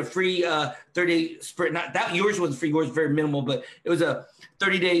and we did a free 30-day sprint. Not that yours wasn't free, yours was very minimal, but it was a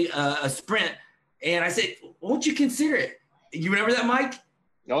 30-day sprint. And I said, won't you consider it? You remember that, Mike?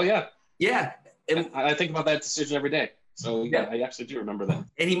 Oh, yeah. Yeah. And I think about that decision every day. So, yeah, I actually do remember that.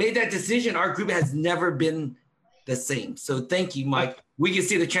 And he made that decision. Our group has never been the same. So thank you, Mike. We can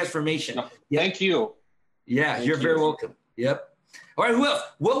see the transformation. No, thank you. Yeah, you're very welcome. Yep. All right, who else?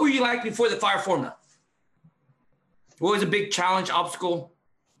 What were you like before the Fire Formula? What was a big challenge, obstacle?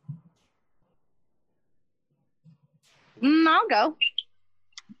 I'll go.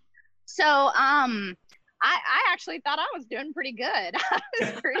 So, I actually thought I was doing pretty good. I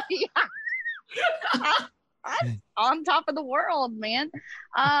was pretty I'm on top of the world, man.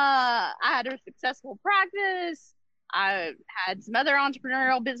 I had a successful practice. I had some other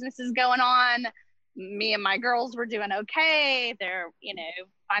entrepreneurial businesses going on. Me and my girls were doing okay. They're,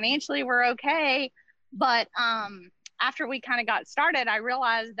 financially we're okay. But after we kind of got started, I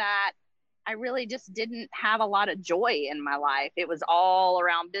realized that I really just didn't have a lot of joy in my life. It was all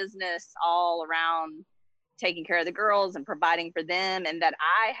around business, all around taking care of the girls and providing for them. And that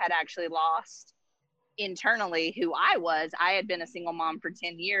I had actually lost internally who I was. I had been a single mom for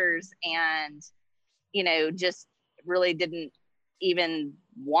 10 years and, just really didn't even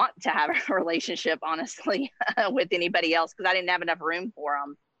want to have a relationship, honestly, with anybody else because I didn't have enough room for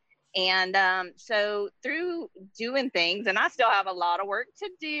them. And so through doing things, and I still have a lot of work to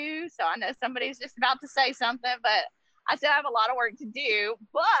do. So I know somebody's just about to say something, but I still have a lot of work to do.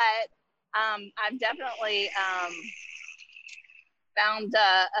 But I've definitely found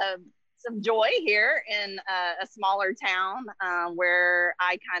some joy here in a smaller town where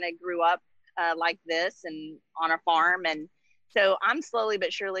I kind of grew up like this and on a farm. And so I'm slowly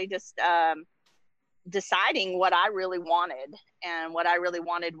but surely just deciding what I really wanted. And what I really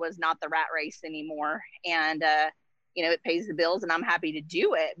wanted was not the rat race anymore. And, it pays the bills and I'm happy to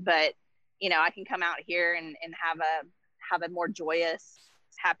do it. But, I can come out here and have a more joyous,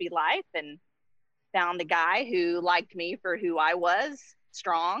 happy life, and found a guy who liked me for who I was,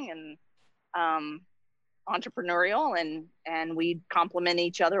 strong and entrepreneurial, and we complement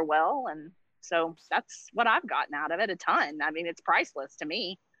each other well. And so that's what I've gotten out of it, a ton. I mean, it's priceless to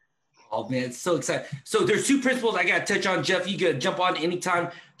me. Oh man, it's so exciting. So there's two principles I got to touch on, Jeff. You could jump on anytime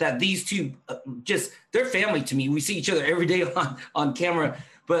that these two they're family to me. We see each other every day on camera.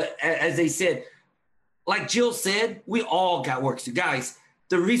 But as they said, like Jill said, we all got work to do. Guys,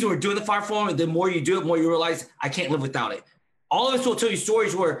 the reason we're doing the Fire Formula, the more you do it, the more you realize I can't live without it. All of us will tell you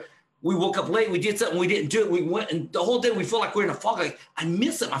stories where we woke up late, we did something, we didn't do it. We went, and the whole day we feel like we're in a fog. Like, I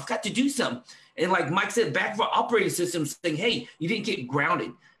miss something. I've got to do something. And like Mike said, back of our operating system saying, hey, you didn't get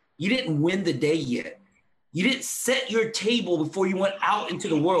grounded. You didn't win the day yet. You didn't set your table before you went out into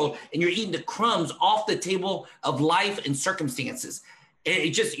the world, and you're eating the crumbs off the table of life and circumstances.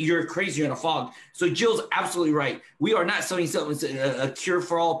 And you're crazy, you're in a fog. So Jill's absolutely right. We are not selling something, a cure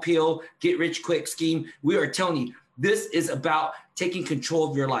for all pill, get rich quick scheme. We are telling you, this is about taking control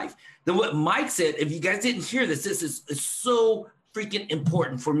of your life. Then what Mike said, if you guys didn't hear this, this is so freaking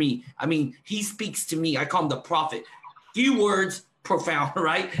important for me. I mean, he speaks to me. I call him the prophet. Few words, profound,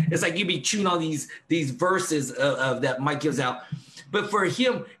 right? It's like you be chewing on these verses of that Mike gives out. But for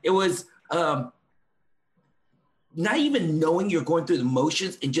him, it was not even knowing you're going through the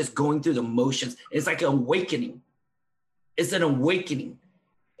motions and just going through the motions. It's like an awakening. It's an awakening.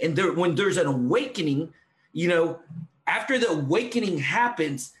 And when there's an awakening, after the awakening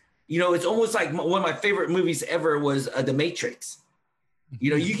happens, it's almost like one of my favorite movies ever was The Matrix.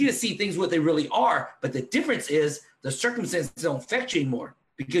 You get to see things what they really are, but the difference is the circumstances don't affect you anymore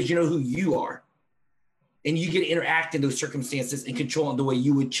because you know who you are. And you get to interact in those circumstances and control them the way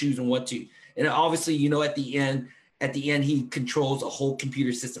you would choose and want to. And obviously, at the end, he controls a whole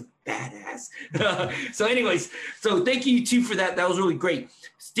computer system. Badass. So anyways, so thank you two for that. That was really great.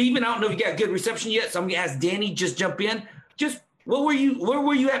 Steven, I don't know if you got good reception yet, so I'm gonna ask Danny, just jump in. Where were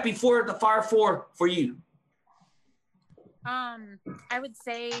you at before the Fire for you? I would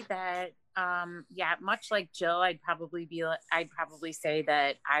say that, much like Jill, I'd probably say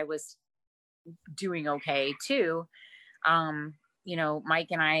that I was doing okay too. Mike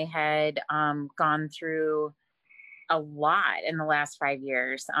and I had gone through a lot in the last 5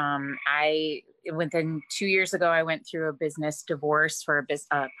 years. Within 2 years ago, I went through a business divorce for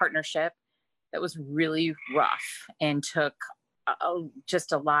a partnership that was really rough and took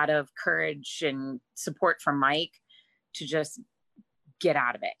just a lot of courage and support from Mike to just get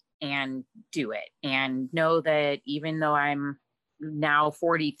out of it and do it. And know that even though I'm now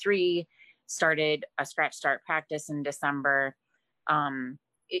 43, started a Scratch Start practice in December,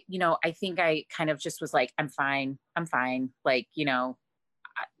 I think I kind of just was like, I'm fine. Like,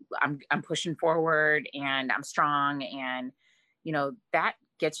 I'm pushing forward and I'm strong, and, you know, that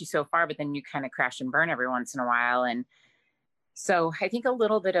gets you so far, but then you kind of crash and burn every once in a while. And so I think a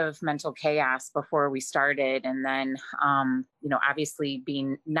little bit of mental chaos before we started. And then, you know, obviously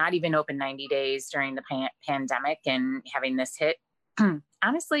being not even open 90 days during the pandemic and having this hit,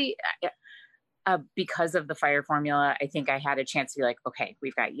 honestly, because of the fire formula, I think I had a chance to be like, okay,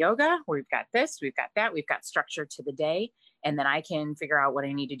 we've got yoga, we've got this, we've got that, we've got structure to the day. And then I can figure out what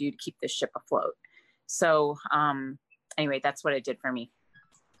I need to do to keep this ship afloat. So anyway, that's what it did for me.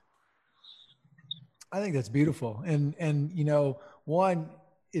 I think that's beautiful. And, you know, one,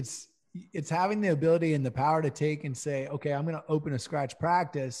 it's having the ability and the power to take and say, okay, I'm going to open a scratch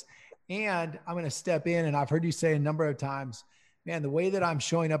practice and I'm going to step in. And I've heard you say a number of times, man, the way that I'm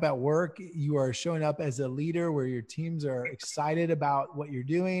showing up at work, you are showing up as a leader where your teams are excited about what you're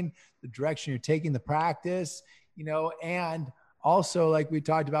doing, the direction you're taking the practice, you know, and also like we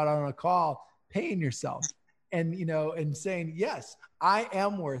talked about on a call, paying yourself and, you know, and saying, yes, I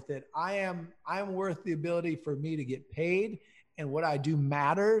am worth it. I am worth the ability for me to get paid, and what I do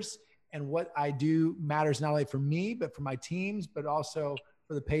matters, and what I do matters not only for me, but for my teams, but also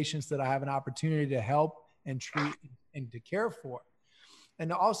for the patients that I have an opportunity to help and treat and to care for.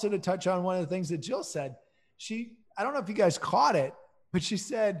 And also to touch on one of the things that Jill said, I don't know if you guys caught it, but she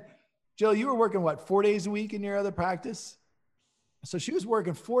said, Jill, you were working what, 4 days a week in your other practice? So she was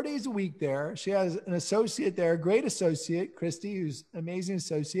working 4 days a week there. She has an associate there, a great associate, Christy, who's an amazing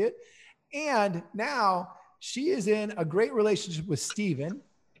associate. And now she is in a great relationship with Steven.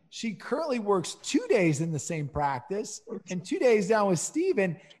 She currently works 2 days in the same practice and 2 days down with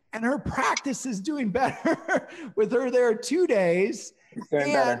Steven. And her practice is doing better with her there 2 days.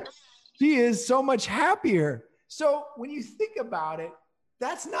 And she is so much happier. So when you think about it,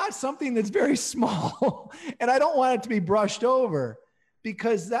 that's not something that's very small. And I don't want it to be brushed over,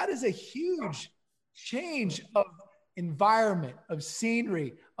 because that is a huge change of environment, of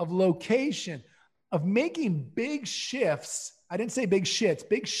scenery, of location, of making big shifts. I didn't say big shits,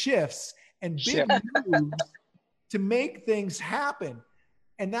 big shifts and big moves to make things happen.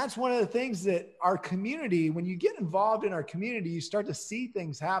 And that's one of the things that our community, when you get involved in our community, you start to see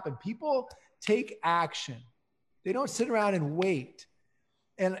things happen. People take action. They don't sit around and wait.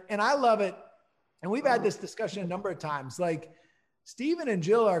 And I love it. And we've had this discussion a number of times. Like, Steven and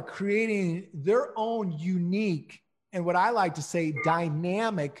Jill are creating their own unique, and what I like to say,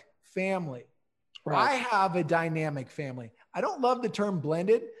 dynamic family. Right. I have a dynamic family. I don't love the term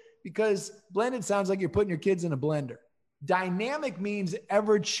blended, because blended sounds like you're putting your kids in a blender. Dynamic means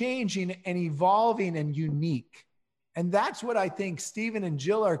ever changing and evolving and unique. And that's what I think Steven and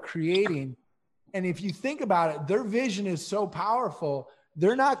Jill are creating. And if you think about it, their vision is so powerful.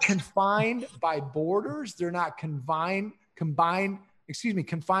 They're not confined by borders. They're not confined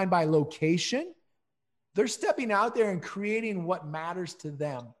by location. They're stepping out there and creating what matters to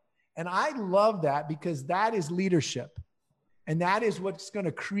them. And I love that, because that is leadership. And that is what's going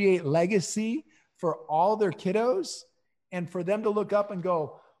to create legacy for all their kiddos, and for them to look up and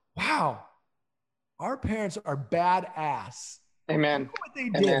go, wow, our parents are badass. Amen. Look what they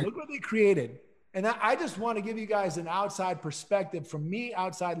did. Amen. Look what they created. And I just want to give you guys an outside perspective from me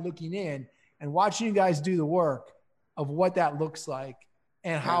outside looking in and watching you guys do the work of what that looks like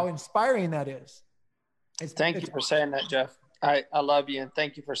and how inspiring that is. Thank you for saying that, Jeff. I love you, and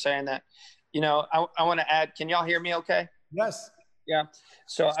thank you for saying that. You know, I want to add, can y'all hear me okay? Yes. Yeah.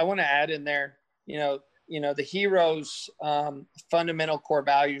 So I want to add in there, you know, the heroes' fundamental core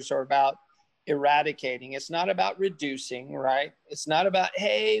values are about eradicating. It's not about reducing, right? It's not about,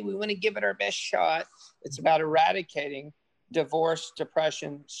 hey, we want to give it our best shot. It's about eradicating divorce,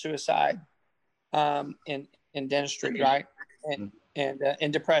 depression, suicide, in dentistry, right?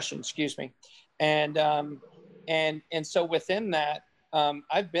 And depression, excuse me. And so within that,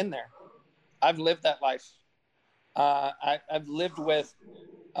 I've been there. I've lived that life. I've lived with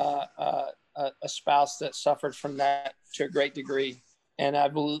a spouse that suffered from that to a great degree. And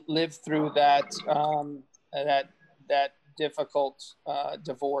I've lived through that difficult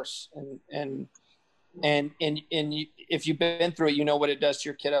divorce, and if you've been through it, you know what it does to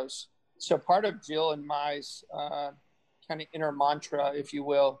your kiddos. So part of Jill and my kind of inner mantra, if you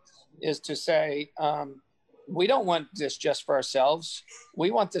will, is to say, we don't want this just for ourselves.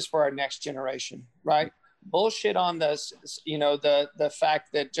 We want this for our next generation, right? Bullshit on this, you know, the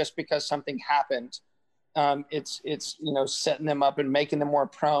fact that just because something happened, it's you know, setting them up and making them more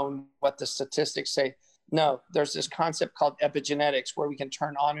prone, what the statistics say. No, there's this concept called epigenetics, where we can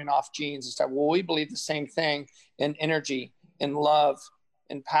turn on and off genes and stuff. Well, we believe the same thing in energy, in love,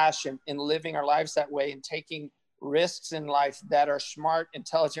 in passion, in living our lives that way, and taking risks in life that are smart,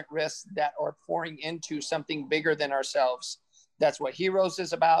 intelligent risks that are pouring into something bigger than ourselves. That's what Heroes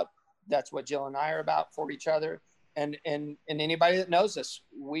is about. That's what Jill and I are about for each other. And anybody that knows us,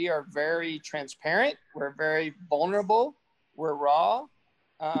 we are very transparent. We're very vulnerable. We're raw.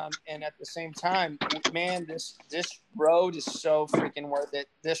 And at the same time, man, this road is so freaking worth it.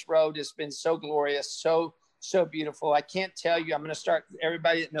 This road has been so glorious, so beautiful. I can't tell you. I'm going to start.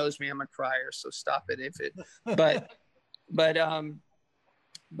 Everybody that knows me, I'm a crier, so stop it if it. But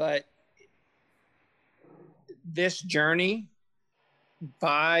this journey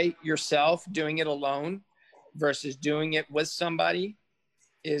by yourself, doing it alone versus doing it with somebody,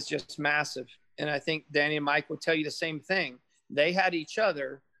 is just massive. And I think Danny and Mike will tell you the same thing. They had each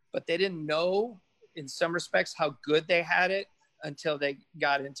other, but they didn't know in some respects how good they had it until they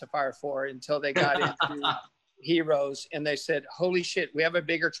got into Fire 4, until they got into Heroes, and they said, holy shit, we have a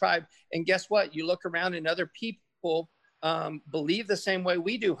bigger tribe. And guess what? You look around and other people believe the same way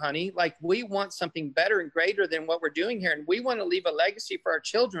we do, honey. Like, we want something better and greater than what we're doing here. And we want to leave a legacy for our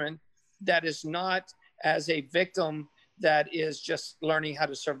children that is not as a victim that is just learning how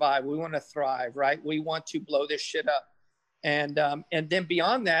to survive. We want to thrive, right? We want to blow this shit up. And then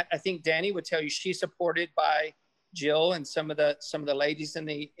beyond that, I think Danny would tell you she's supported by Jill and some of the ladies in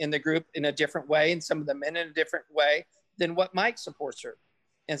the group in a different way, and some of the men in a different way than what Mike supports her.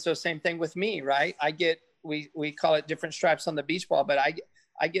 And so same thing with me, right? I get, we call it different stripes on the beach ball, but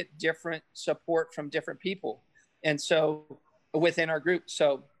I get different support from different people. And so within our group,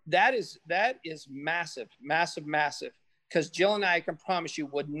 so that is massive, massive, massive. Because Jill and I can promise you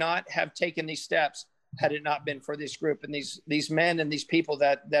would not have taken these steps had it not been for this group and these men and these people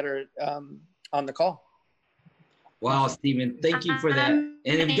that are on the call. Wow, Stephen, thank you for that. And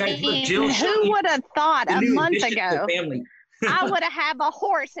if you guys look, Jill, who would have thought a month ago I would have a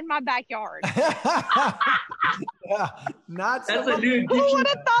horse in my backyard? Yeah, not that's so a new Who would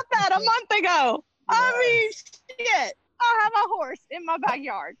have thought that a month ago? Yes. I mean, shit, I have a horse in my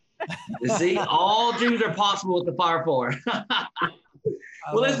backyard. You see, all dreams are possible with the Fire 4. Well,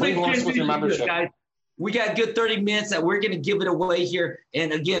 let's make sure with your membership, guys. We got a good 30 minutes that we're going to give it away here.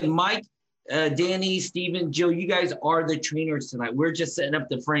 And again, Mike, Danny, Stephen, Jill, you guys are the trainers tonight. We're just setting up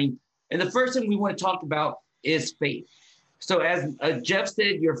the frame. And the first thing we want to talk about is faith. So as Jeff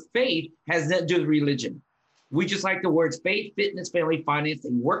said, your faith has nothing to do with religion. We just like the words faith, fitness, family, finance,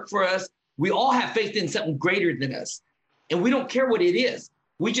 and work for us. We all have faith in something greater than us. And we don't care what it is.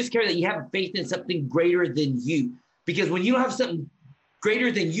 We just care that you have faith in something greater than you. Because when you have something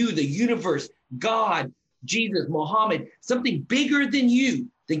greater than you, the universe, God, Jesus, Muhammad, something bigger than you,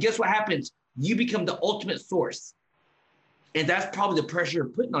 then guess what happens? You become the ultimate source. And that's probably the pressure you're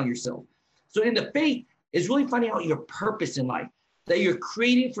putting on yourself. So in the faith is really finding out your purpose in life, that you're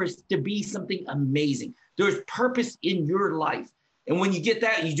creating for it to be something amazing. There's purpose in your life. And when you get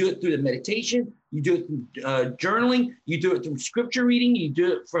that, you do it through the meditation, you do it through journaling, you do it through scripture reading, you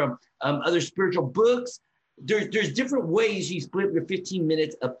do it from other spiritual books. There's different ways you split your 15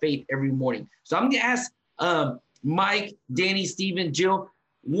 minutes of faith every morning. So I'm going to ask Mike, Danny, Stephen, Jill,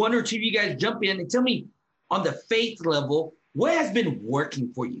 one or two of you guys jump in and tell me on the faith level, what has been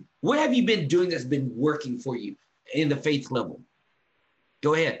working for you? What have you been doing that's been working for you in the faith level?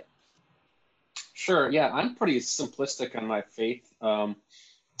 Go ahead. Sure. Yeah, I'm pretty simplistic on my faith.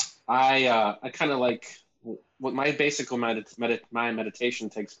 I kind of like what my basic my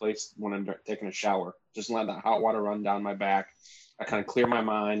meditation takes place when I'm taking a shower. Just let that hot water run down my back. I kind of clear my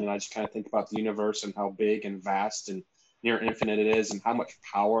mind and I just kind of think about the universe and how big and vast and near infinite it is and how much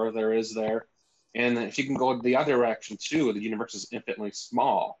power there is there. And if you can go the other direction too, the universe is infinitely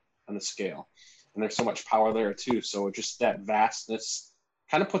small on the scale. And there's so much power there too. So just that vastness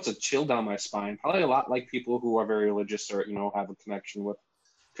kind of puts a chill down my spine. Probably a lot like people who are very religious or, have a connection with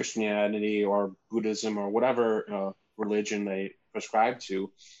Christianity or Buddhism or whatever religion they prescribe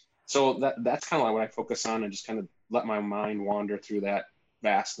to. So that's kind of like what I focus on and just kind of let my mind wander through that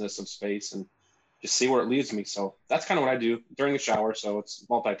vastness of space and just see where it leads me. So that's kind of what I do during the shower. So it's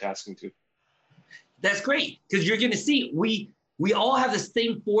multitasking too. That's great, because you're going to see we all have the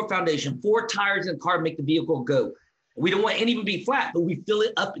same four tires in the car make the vehicle go. We don't want any of them to be flat, but we fill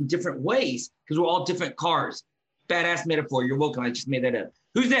it up in different ways because we're all different cars. Badass metaphor. You're welcome. I just made that up.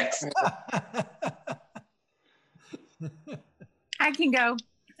 Who's next? I can go.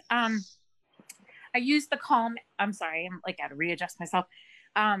 I use the Calm. I'm sorry. I'm like, got to readjust myself.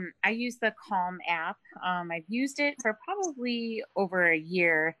 I use the Calm app. I've used it for probably over a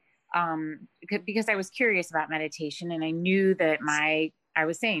year because I was curious about meditation and I knew that my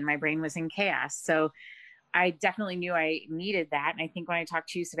brain was in chaos. So I definitely knew I needed that. And I think when I talked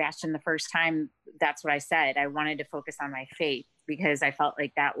to you, Sebastian, the first time, that's what I said. I wanted to focus on my faith because I felt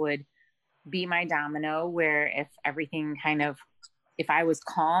like that would be my domino, where if everything if I was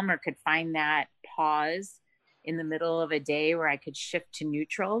calm or could find that pause in the middle of a day where I could shift to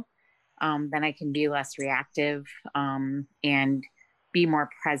neutral, then I can be less reactive and be more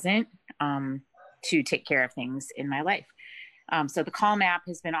present to take care of things in my life. So the Calm app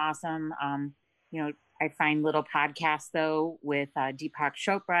has been awesome. I find little podcasts though with Deepak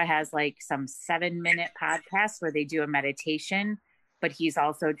Chopra has like some 7-minute podcasts where they do a meditation, but he's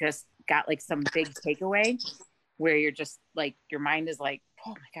also just got like some big takeaway where you're just like, your mind is like,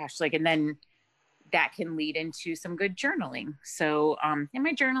 oh my gosh, like, and then that can lead into some good journaling. So, and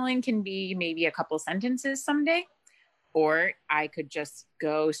my journaling can be maybe a couple sentences someday, or I could just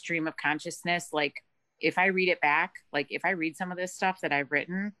go stream of consciousness. Like if I read it back, like if I read some of this stuff that I've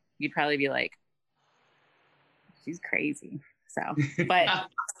written, you'd probably be like, she's crazy. So, but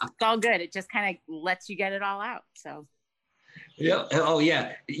it's all good. It just kind of lets you get it all out. So. Yeah. Oh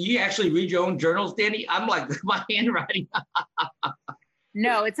yeah. You actually read your own journals, Danny? I'm like, my handwriting.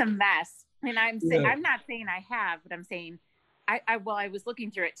 No, it's a mess. And I'm not saying I have, but I'm saying I was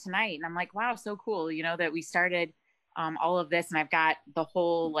looking through it tonight and I'm like, wow, so cool. That we started all of this and I've got the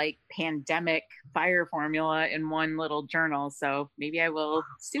whole like pandemic fire formula in one little journal. So maybe I will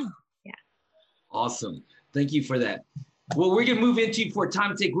soon. Yeah. Awesome. Thank you for that. Well, we're going to move into, for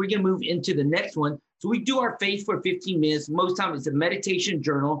time's sake, we're going to move into the next one. So we do our faith for 15 minutes. Most time it's a meditation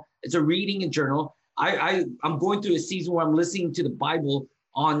journal. It's a reading and journal. I'm going through a season where I'm listening to the Bible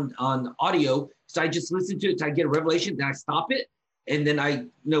on audio. So I just listen to it till I get a revelation, then I stop it. And then I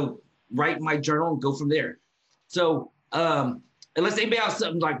write my journal and go from there. So unless anybody else has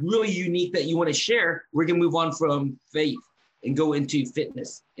something like really unique that you want to share, we're going to move on from faith and go into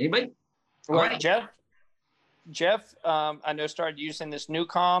fitness. Anybody? All right, Jeff, I know started using this new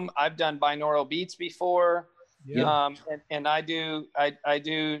Calm. I've done binaural beats before. Yeah. And I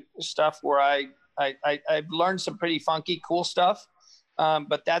do stuff where I've learned some pretty funky, cool stuff.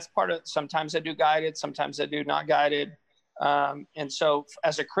 But that's part of, sometimes I do guided, sometimes I do not guided. And so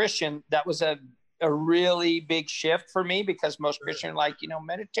as a Christian, that was a really big shift for me because most Christians are like,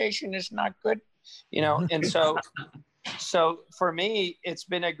 meditation is not good, and so for me, it's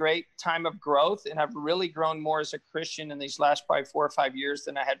been a great time of growth, and I've really grown more as a Christian in these last probably 4 or 5 years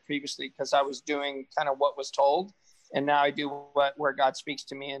than I had previously because I was doing kind of what was told, and now I do where God speaks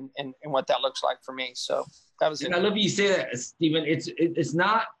to me and what that looks like for me. So that was it. I love you say that, Stephen. It's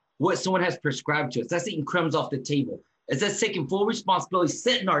not what someone has prescribed to us. That's eating crumbs off the table. It's us taking full responsibility,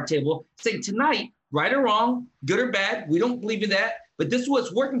 setting our table, saying tonight, right or wrong, good or bad, we don't believe in that. But this is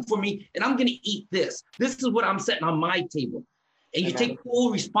what's working for me, and I'm going to eat this. This is what I'm setting on my table. And you take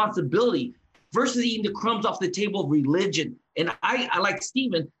full responsibility versus eating the crumbs off the table of religion. And I like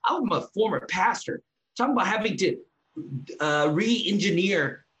Stephen, I'm a former pastor, talking about having to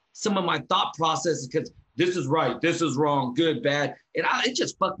re-engineer some of my thought processes because this is right, this is wrong, good, bad. And it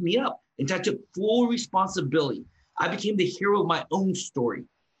just fucked me up. And I took full responsibility. I became the hero of my own story.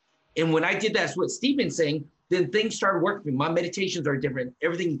 And when I did that's what Stephen's saying, then things started working for me. My meditations are different.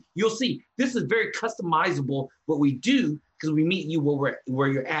 Everything, you'll see, this is very customizable what we do because we meet you where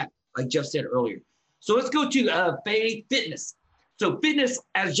you're at, like Jeff said earlier. So let's go to faith fitness. So fitness,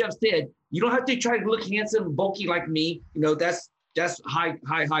 as Jeff said, you don't have to try to look handsome and bulky like me. That's high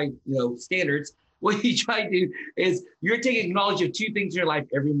standards. What you try to do is you're taking knowledge of 2 things in your life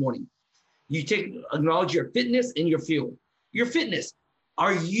every morning. You acknowledge your fitness and your fuel. Your fitness.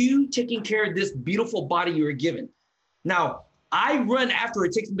 Are you taking care of this beautiful body you were given? Now, I run after.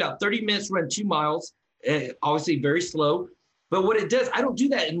 It takes me about 30 minutes to run 2 miles, obviously very slow. But what it does, I don't do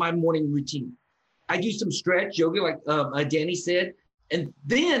that in my morning routine. I do some stretch, yoga, like Danny said. And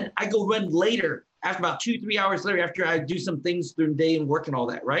then I go run later, after about 2-3 hours later, after I do some things through the day and work and all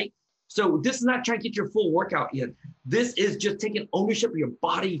that, right? So this is not trying to get your full workout in. This is just taking ownership of your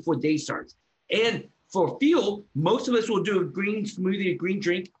body before day starts. And for fuel, most of us will do a green smoothie, a green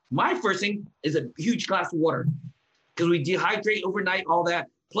drink. My first thing is a huge glass of water because we dehydrate overnight, all that.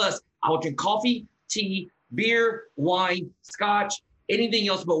 Plus, I'll drink coffee, tea, beer, wine, scotch, anything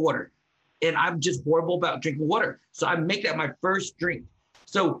else but water. And I'm just horrible about drinking water. So I make that my first drink.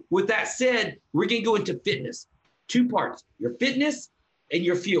 So with that said, we're going to go into fitness. 2 parts, your fitness and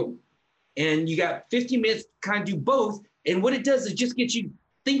your fuel. And you got 15 minutes to kind of do both. And what it does is just get you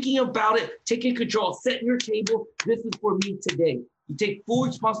thinking about it, taking control, setting your table. This is for me today. You take full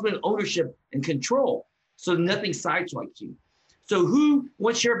responsibility, ownership, and control so nothing sideswipes you. So who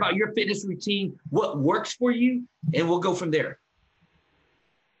wants to share about your fitness routine, what works for you, and we'll go from there.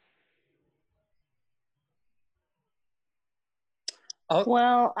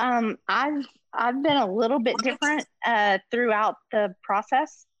 Well, I've been a little bit different throughout the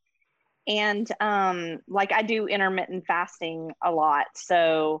process, and like I do intermittent fasting a lot,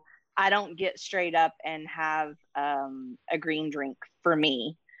 so I don't get straight up and have a green drink for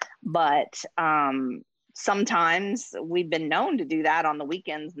me, but sometimes we've been known to do that on the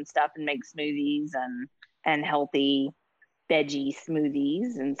weekends and stuff, and make smoothies and healthy veggie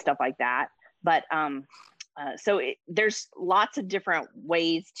smoothies and stuff like that. But there's lots of different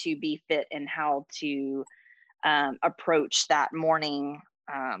ways to be fit and how to approach that morning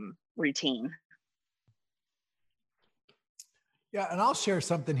routine. Yeah, and I'll share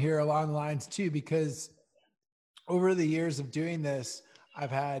something here along the lines too, because over the years of doing this,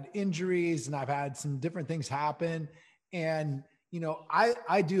 I've had injuries and I've had some different things happen. And, you know, I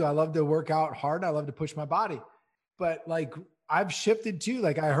love to work out hard. I love to push my body, but like I've shifted too.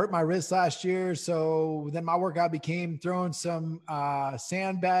 Like I hurt my wrist last year. So then my workout became throwing some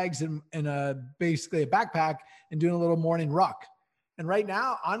sandbags in basically a backpack and doing a little morning ruck. And right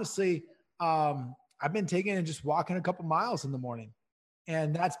now, honestly, I've been taking and just walking a couple miles in the morning,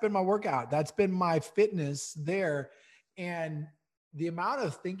 and that's been my workout. That's been my fitness there. And the amount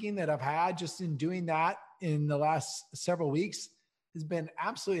of thinking that I've had just in doing that in the last several weeks has been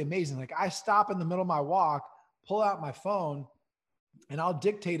absolutely amazing. Like I stop in the middle of my walk, pull out my phone, and I'll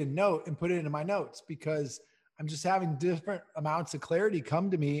dictate a note and put it into my notes, because I'm just having different amounts of clarity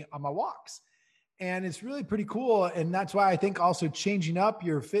come to me on my walks. And it's really pretty cool. And that's why I think also changing up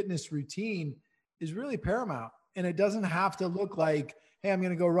your fitness routine is really paramount. And it doesn't have to look like, hey, I'm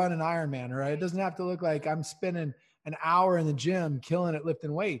going to go run an Ironman, or it doesn't have to look like I'm spending an hour in the gym killing it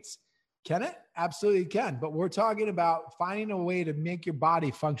lifting weights. Can it? Absolutely can. But we're talking about finding a way to make your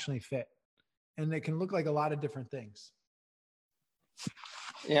body functionally fit. And it can look like a lot of different things.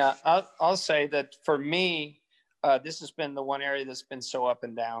 Yeah, I'll say that for me, this has been the one area that's been so up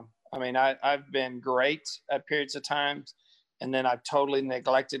and down. I mean, I've been great at periods of times, and then I've totally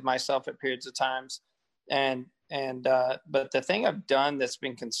neglected myself at periods of times. But the thing I've done that's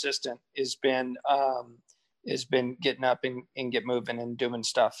been consistent has been getting up and get moving and doing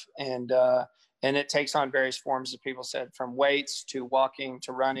stuff. And it takes on various forms, as people said, from weights to walking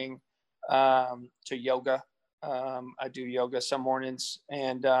to running to yoga. I do yoga some mornings,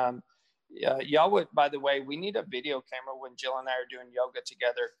 and y'all would, by the way, we need a video camera when Jill and I are doing yoga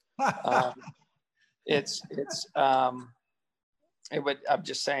together. I'm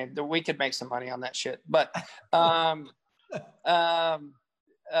just saying that we could make some money on that shit, but the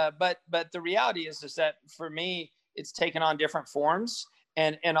reality is that for me, it's taken on different forms.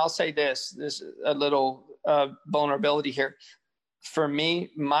 And I'll say this is a little vulnerability here. For me,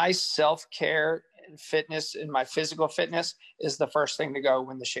 my self-care and fitness and my physical fitness is the first thing to go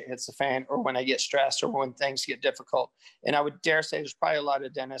when the shit hits the fan, or when I get stressed, or when things get difficult. And I would dare say there's probably a lot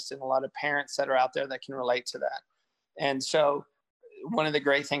of dentists and a lot of parents that are out there that can relate to that. And so one of the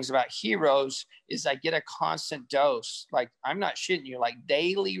great things about Heroes is I get a constant dose. Like, I'm not shitting you, like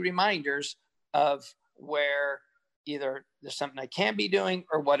daily reminders of where either there's something I can be doing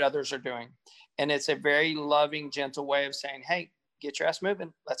or what others are doing. And it's a very loving, gentle way of saying, hey, get your ass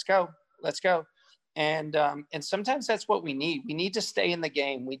moving. Let's go. And sometimes that's what we need. We need to stay in the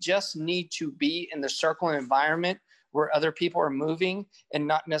game. We just need to be in the circle and environment where other people are moving and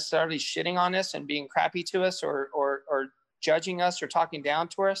not necessarily shitting on us and being crappy to us or judging us or talking down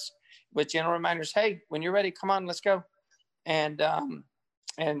to us, with gentle reminders. Hey, when you're ready, come on, let's go. And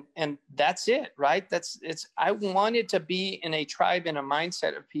that's it, right? I wanted to be in a tribe, in a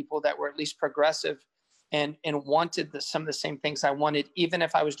mindset of people that were at least progressive and wanted some of the same things I wanted, even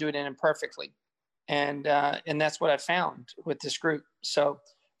if I was doing it imperfectly. And that's what I found with this group. So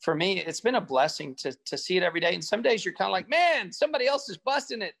for me, it's been a blessing to see it every day. And some days you're kind of like, man, somebody else is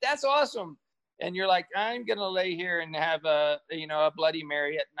busting it. That's awesome. And you're like, I'm going to lay here and have a Bloody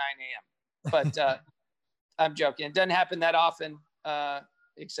Mary at 9 a.m. But I'm joking. It doesn't happen that often,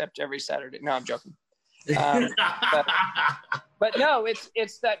 except every Saturday. No, I'm joking. But no,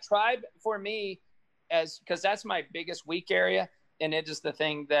 it's that tribe for me, because that's my biggest weak area. And it is the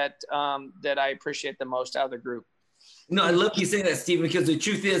thing that I appreciate the most out of the group. No, I love you saying that, Stephen, because the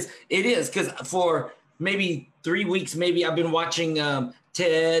truth is, it is. Because for maybe 3 weeks, I've been watching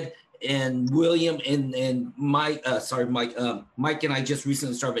Ted and William and Mike. Mike and I just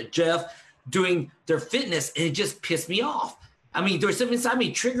recently started Jeff doing their fitness, and it just pissed me off. I mean, there's something inside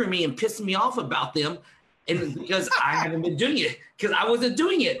me triggering me and pissing me off about them, and because I haven't been doing it, because I wasn't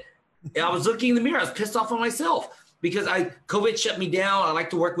doing it. I was looking in the mirror. I was pissed off on myself. Because COVID shut me down. I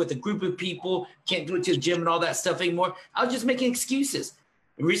like to work with a group of people, can't go to the gym and all that stuff anymore. I was just making excuses.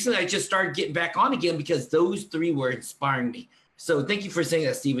 And recently, I just started getting back on again because those three were inspiring me. So thank you for saying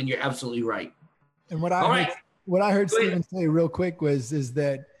that, Stephen. You're absolutely right. And what I heard Stephen say real quick is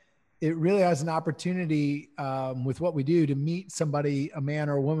that it really has an opportunity with what we do to meet somebody, a man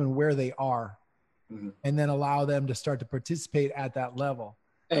or a woman, where they are, and then allow them to start to participate at that level.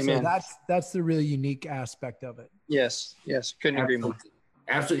 Amen. So that's the really unique aspect of it. Yes. Couldn't agree more.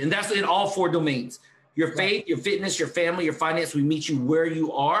 Absolutely. And that's in all 4 domains. Your faith, your fitness, your family, your finance. We meet you where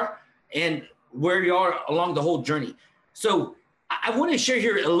you are and where you are along the whole journey. So I want to share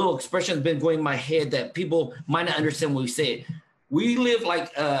here a little expression that's been going in my head that people might not understand when we say it. We live,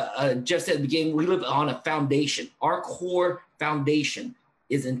 like Jeff said at the beginning, we live on a foundation. Our core foundation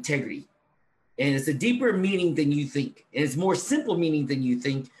is integrity. And it's a deeper meaning than you think. And it's more simple meaning than you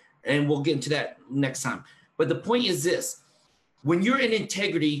think. And we'll get into that next time. But the point is this. When you're in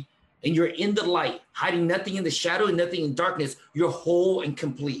integrity and you're in the light, hiding nothing in the shadow and nothing in darkness, you're whole and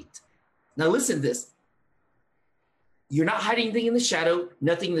complete. Now listen to this. You're not hiding anything in the shadow,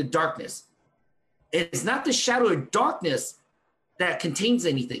 nothing in the darkness. It's not the shadow or darkness that contains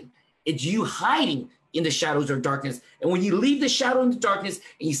anything. It's you hiding in the shadows or darkness. And when you leave the shadow and the darkness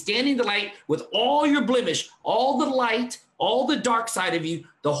and you stand in the light with all your blemish, all the light, all the dark side of you,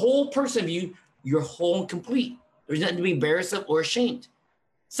 the whole person of you, you're whole and complete. There's nothing to be embarrassed of or ashamed.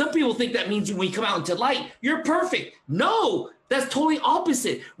 Some people think that means when you come out into light, you're perfect. No, that's totally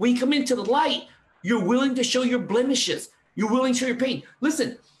opposite. When you come into the light, you're willing to show your blemishes. You're willing to show your pain.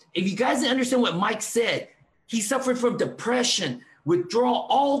 Listen, if you guys didn't understand what Mike said, he suffered from depression, withdrawal,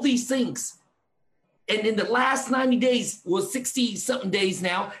 all these things. And in the last 90 days, 60 something days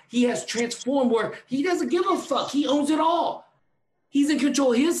now, he has transformed where he doesn't give a fuck. He owns it all. He's in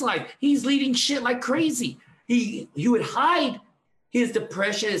control of his life. He's leading shit like crazy. He would hide his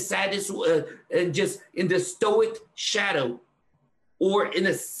depression, his sadness, and just in the stoic shadow or in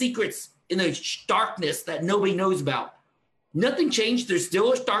the secrets, in the darkness that nobody knows about. Nothing changed. There's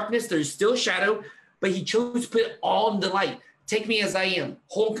still a darkness. There's still a shadow, but he chose to put it all in the light. Take me as I am,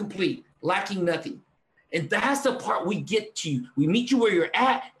 whole and complete, lacking nothing. And that's the part we get to. We meet you where you're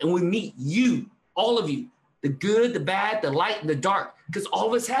at, and we meet you, all of you, the good, the bad, the light, and the dark, because all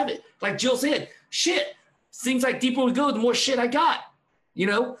of us have it. Like Jill said, shit, seems like deeper we go, the more shit I got. You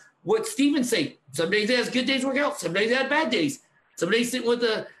know, what Stephen say, some days he has good days work out, some days he has bad days. Some days sitting with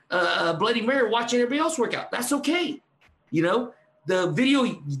a Bloody Mary watching everybody else work out. That's okay. You know, the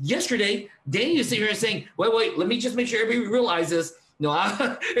video yesterday, Danny was sitting here and saying, wait, let me just make sure everybody realizes. No,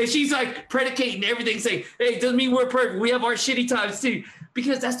 and she's like predicating everything, saying, hey, it doesn't mean we're perfect. We have our shitty times too,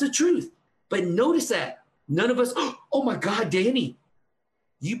 because that's the truth. But notice that none of us, oh my God, Danny,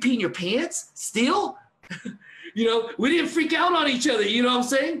 you peeing your pants still? You know, we didn't freak out on each other. You know what I'm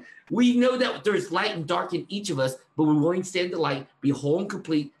saying? We know that there's light and dark in each of us, but we're willing to stand in the light, be whole and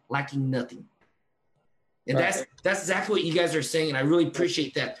complete, lacking nothing. And that's exactly what you guys are saying. And I really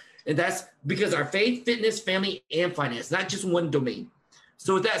appreciate that. And that's because our faith, fitness, family, and finance, not just one domain.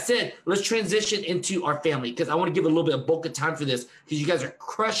 So with that said, let's transition into our family, because I want to give a little bit of bulk of time for this, because you guys are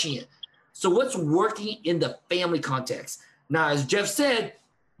crushing it. So what's working in the family context? Now, as Jeff said,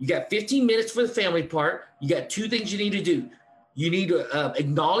 you got 15 minutes for the family part. You got 2 things you need to do. You need to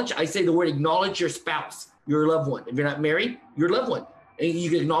acknowledge, I say the word acknowledge your spouse, your loved one. If you're not married, your loved one. And you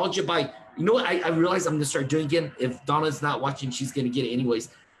can acknowledge it by, you know what, I realize I'm going to start doing again. If Donna's not watching, she's going to get it anyways.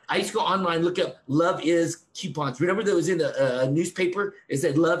 I used to go online, look up Love Is coupons. Remember that was in a newspaper? It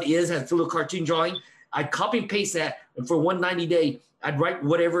said Love Is, has a little cartoon drawing. I'd copy and paste that, and for 190 day, I'd write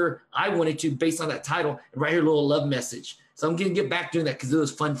whatever I wanted to based on that title and write her a little love message. So I'm going to get back doing that because it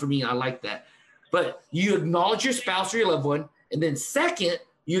was fun for me. I like that. But you acknowledge your spouse or your loved one. And then second,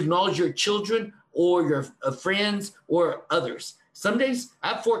 you acknowledge your children or your friends or others. Some days I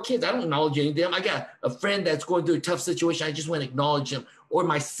have 4 kids. I don't acknowledge any of them. I got a friend that's going through a tough situation. I just want to acknowledge them, or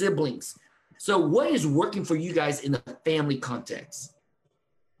my siblings. So what is working for you guys in the family context?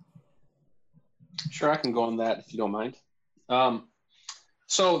 Sure, I can go on that if you don't mind.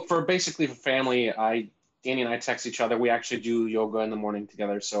 So for family, Danny and I text each other. We actually do yoga in the morning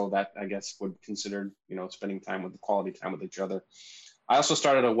together. So that, I guess, would consider, spending time with quality time with each other. I also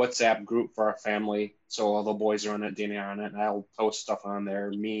started a WhatsApp group for our family. So all the boys are on it, Danny are on it, and I'll post stuff on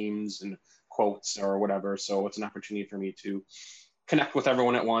there, memes and quotes or whatever. So it's an opportunity for me to connect with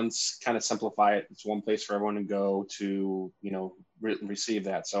everyone at once, kind of simplify it. It's one place for everyone to go to, receive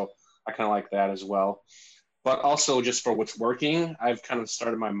that. So I kind of like that as well. But also just for what's working, I've kind of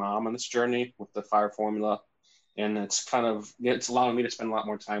started my mom on this journey with the FIRE formula. And it's allowing me to spend a lot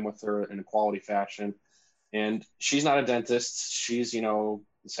more time with her in a quality fashion. And she's not a dentist. She's, a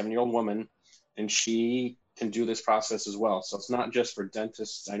 7-year-old woman, and she can do this process as well. So it's not just for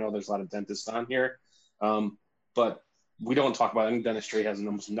dentists. I know there's a lot of dentists on here, but we don't talk about any dentistry. It has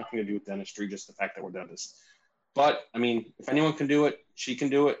almost nothing to do with dentistry, just the fact that we're dentists. But I mean, if anyone can do it, she can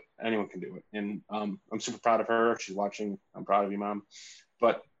do it. Anyone can do it. And I'm super proud of her. She's watching. I'm proud of you, Mom.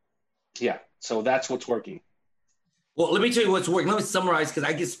 But yeah, so that's what's working. Well, let me tell you what's working. Let me summarize, because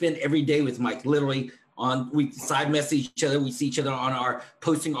I get spend every day with Mike. Literally, we side message each other. We see each other on our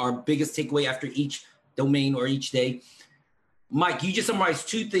posting our biggest takeaway after each domain or each day. Mike, you just summarized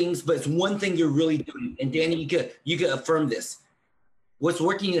two things, but it's one thing you're really doing. And Danny, you could affirm this. What's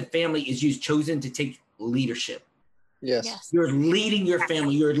working in the family is you've chosen to take leadership. Yes. You're leading your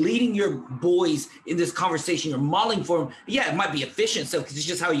family. You're leading your boys in this conversation. You're modeling for them. Yeah, it might be efficient, so because it's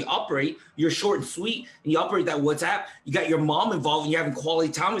just how you operate. You're short and sweet, and you operate that WhatsApp. You got your mom involved, and you're having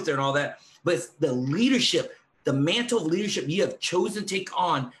quality time with her and all that. But it's the leadership, the mantle of leadership you have chosen to take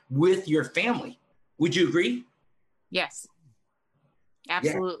on with your family. Would you agree? Yes,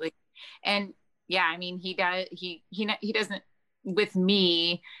 absolutely. Yeah. And yeah, I mean, he doesn't with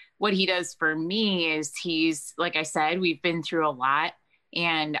me. What he does for me is he's, like I said, we've been through a lot.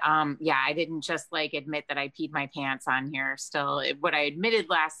 And yeah, I didn't just like admit that I peed my pants on here still. What I admitted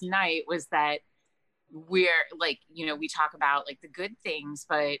last night was that we're like, you know, we talk about like the good things,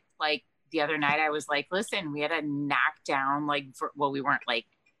 but like the other night I was like, listen, we had a knockdown, like, we weren't like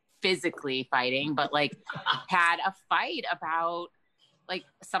physically fighting, but like had a fight about like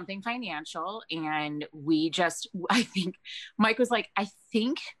something financial. And I think Mike was like, I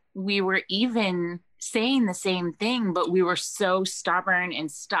think we were even saying the same thing, but we were so stubborn and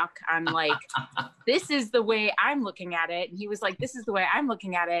stuck on like, this is the way I'm looking at it. And he was like, this is the way I'm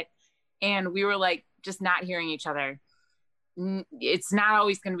looking at it. And we were like, just not hearing each other. It's not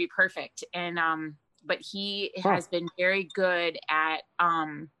always going to be perfect. And, but he has been very good at,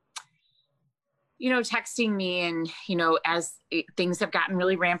 you know, texting me and, you know, as things have gotten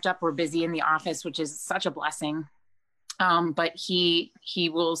really ramped up, we're busy in the office, which is such a blessing. But he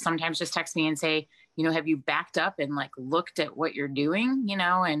will sometimes just text me and say, you know, have you backed up and like looked at what you're doing, you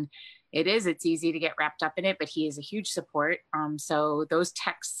know, and it's easy to get wrapped up in it, but he is a huge support. So those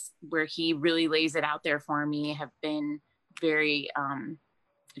texts where he really lays it out there for me have been very,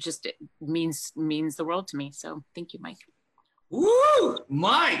 just it means the world to me. So thank you, Mike. Woo,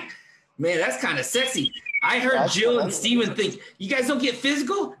 Mike. Man, that's kind of sexy. I heard Jill and Steven think, you guys don't get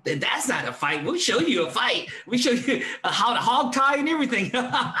physical? Then that's not a fight. We'll show you a fight. We show you how to hog tie and everything.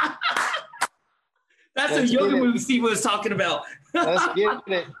 That's a yoga movie Steven was talking about.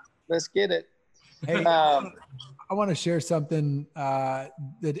 Let's get it. Hey, I want to share something that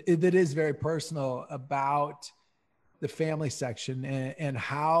is very personal about the family section and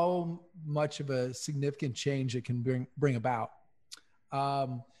how much of a significant change it can bring about.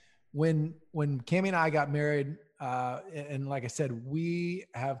 When Cammie and I got married, and like I said, we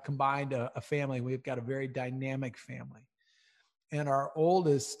have combined a family. We've got a very dynamic family. And our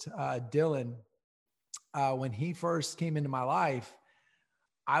oldest, Dylan, when he first came into my life,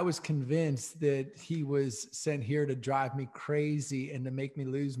 I was convinced that he was sent here to drive me crazy and to make me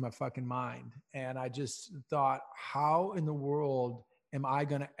lose my fucking mind. And I just thought, how in the world am I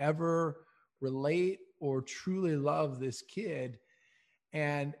going to ever relate or truly love this kid?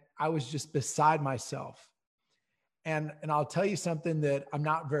 And I was just beside myself. And I'll tell you something that I'm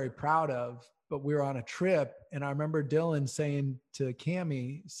not very proud of, but we were on a trip. And I remember Dylan saying to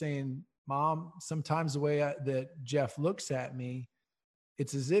Cammie, saying, Mom, sometimes the way that Jeff looks at me,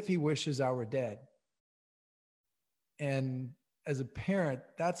 it's as if he wishes I were dead. And as a parent,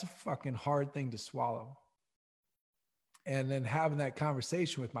 that's a fucking hard thing to swallow. And then having that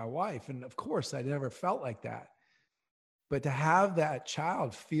conversation with my wife, and of course, I never felt like that. But to have that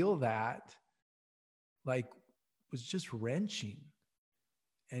child feel that, like, was just wrenching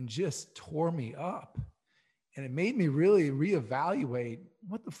and just tore me up. And it made me really reevaluate,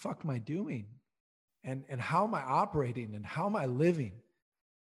 what the fuck am I doing? And how am I operating and how am I living?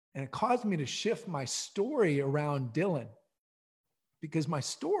 And it caused me to shift my story around Dylan, because my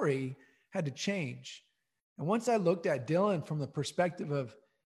story had to change. And once I looked at Dylan from the perspective of,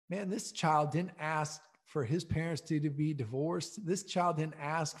 man, this child didn't ask for his parents to be divorced. This child didn't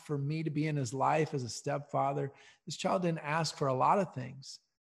ask for me to be in his life as a stepfather. This child didn't ask for a lot of things.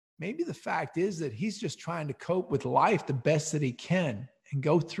 Maybe the fact is that he's just trying to cope with life the best that he can and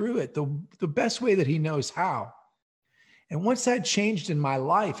go through it the best way that he knows how. And once that changed in my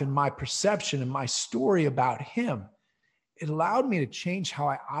life and my perception and my story about him, it allowed me to change how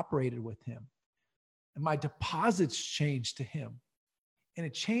I operated with him. And my deposits changed to him. And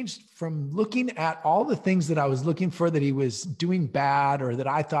it changed from looking at all the things that I was looking for that he was doing bad or that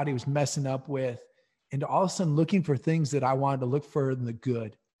I thought he was messing up with, into all of a sudden looking for things that I wanted to look for in the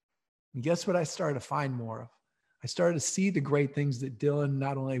good. And guess what I started to find more of? I started to see the great things that Dylan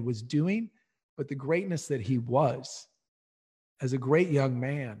not only was doing, but the greatness that he was as a great young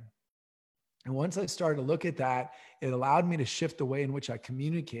man. And once I started to look at that, it allowed me to shift the way in which I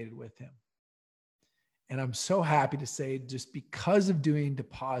communicated with him. And I'm so happy to say, just because of doing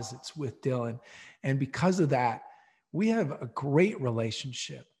deposits with Dylan, and because of that, we have a great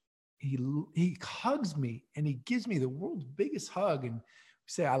relationship. He hugs me and he gives me the world's biggest hug and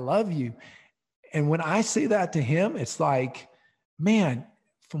say, I love you. And when I say that to him, it's like, man,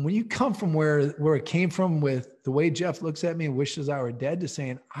 from when you come from where it came from with the way Jeff looks at me and wishes I were dead, to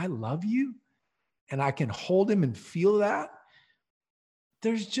saying, I love you, and I can hold him and feel that,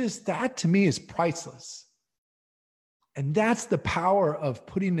 there's just, that to me is priceless. And that's the power of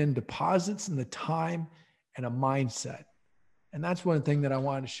putting in deposits and the time and a mindset. And that's one thing that I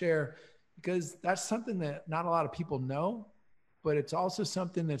wanted to share, because that's something that not a lot of people know, but it's also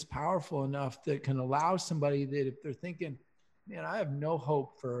something that's powerful enough that can allow somebody that if they're thinking, man, I have no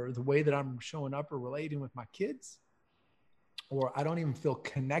hope for the way that I'm showing up or relating with my kids, or I don't even feel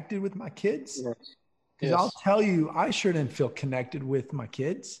connected with my kids. Because I'll tell you, I sure didn't feel connected with my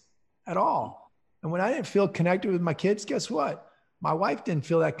kids at all. And when I didn't feel connected with my kids, guess what? My wife didn't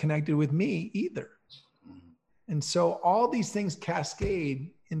feel that connected with me either. And so all these things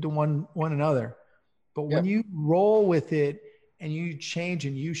cascade into one another. But when you roll with it and you change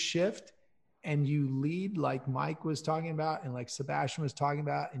and you shift and you lead, like Mike was talking about and like Sebastian was talking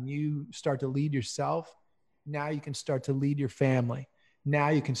about, and you start to lead yourself, now you can start to lead your family. Now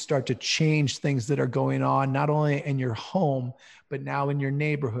you can start to change things that are going on, not only in your home, but now in your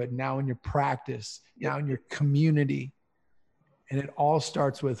neighborhood, now in your practice, now in your community. And it all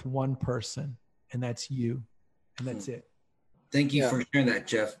starts with one person, and that's you. And that's it. Thank you for sharing that,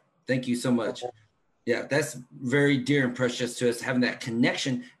 Jeff. Thank you so much. Yeah, that's very dear and precious to us, having that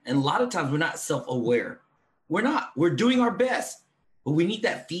connection. And a lot of times we're not self-aware. We're doing our best, but we need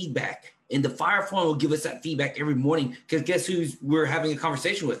that feedback. And the Fire Forum will give us that feedback every morning, because guess who we're having a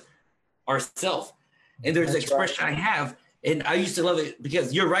conversation with? Ourselves. And there's an expression I have, and I used to love it,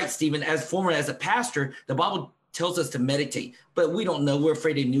 because you're right, Stephen, as a pastor, the Bible tells us to meditate, but we don't know. We're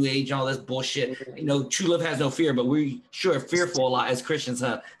afraid of New Age and all this bullshit. You know, true love has no fear, but we sure are fearful a lot as Christians,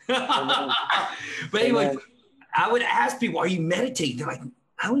 huh? But anyway, I would ask people, are you meditating? They're like,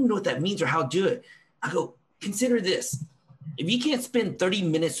 I don't even know what that means or how to do it. I go, consider this. If you can't spend 30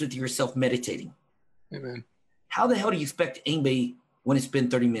 minutes with yourself meditating, how the hell do you expect anybody want to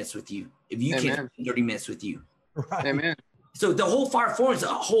spend 30 minutes with you if you can't spend 30 minutes with you? Right. Amen. So the whole Fire Forum is a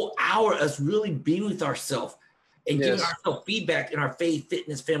whole hour of us really being with ourselves and giving ourselves feedback in our faith,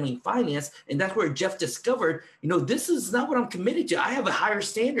 fitness, family, and finance. And that's where Jeff discovered, you know, this is not what I'm committed to. I have a higher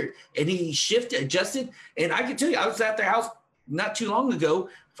standard. And he shifted, adjusted. And I can tell you, I was at their house not too long ago.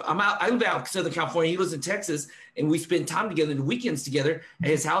 I live out in Southern California. He lives in Texas. And we spend time together, the weekends together at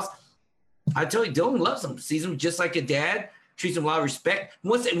his house. I tell you, Dylan loves him, sees him just like a dad, treats him with a lot of respect.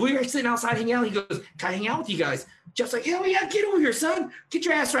 Once we were sitting outside hanging out, he goes, can I hang out with you guys? Jeff's like, hell yeah, get over here, son. Get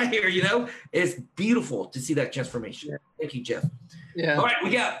your ass right here, you know? It's beautiful to see that transformation. Yeah. Thank you, Jeff. Yeah. All right, we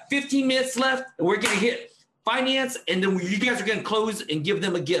got 15 minutes left, and we're going to hit finance, and then you guys are going to close and give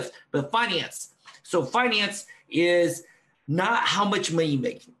them a gift. But finance. So finance is not how much money you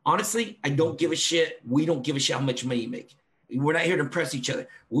make. Honestly, I don't give a shit. We don't give a shit how much money you make. We're not here to impress each other.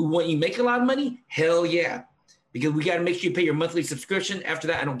 We want you to make a lot of money? Hell yeah. Because we got to make sure you pay your monthly subscription. After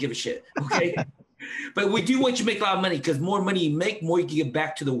that, I don't give a shit. Okay? But we do want you to make a lot of money, because more money you make, more you can give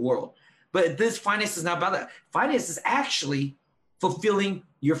back to the world. But this finance is not about that. Finance is actually fulfilling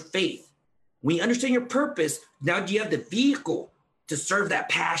your faith. When you understand your purpose, now do you have the vehicle to serve that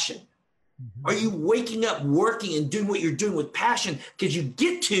passion? Mm-hmm. Are you waking up, working, and doing what you're doing with passion because you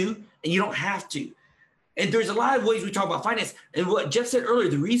get to and you don't have to? And there's a lot of ways we talk about finance. And what Jeff said earlier,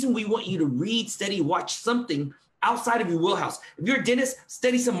 the reason we want you to read, study, watch something outside of your wheelhouse. If you're a dentist,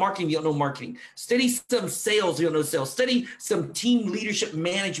 study some marketing if you don't know marketing. Study some sales if you don't know sales. Study some team leadership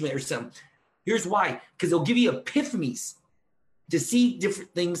management or something. Here's why. Because they'll give you epiphanies to see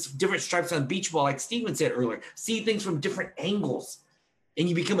different things, different stripes on a beach ball, like Stephen said earlier. See things from different angles, and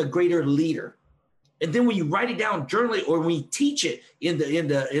you become a greater leader. And then when you write it down, journal it, or when you teach it in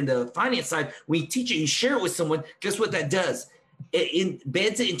the finance side, when you teach it, you share it with someone, guess what that does? It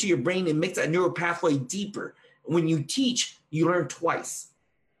embeds it into your brain and makes that neural pathway deeper. When you teach, you learn twice.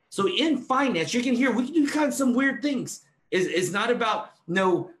 So in finance, you can hear, we can do kind of some weird things. It's not about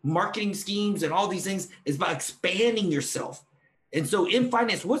marketing schemes and all these things. It's about expanding yourself. And so in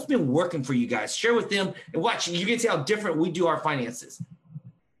finance, what's been working for you guys? Share with them and watch. You can see how different we do our finances.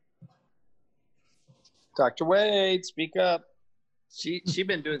 Dr. Wade, speak up. She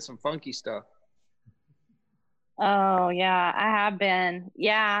been doing some funky stuff. Oh, yeah, I have been.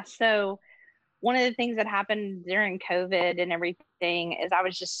 Yeah. So one of the things that happened during COVID and everything is I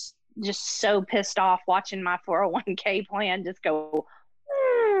was just so pissed off watching my 401k plan just go.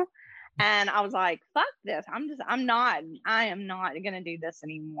 And I was like, fuck this. I am not going to do this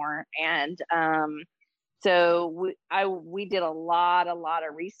anymore. And so we did a lot of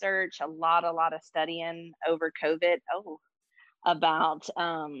research, a lot of studying over COVID about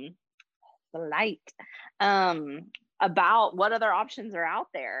the light, about what other options are out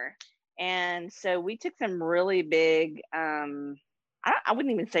there. And so we took some really big, I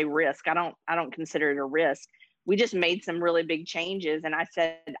wouldn't even say risk. I don't consider it a risk. We just made some really big changes. And I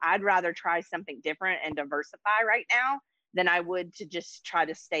said, I'd rather try something different and diversify right now than I would to just try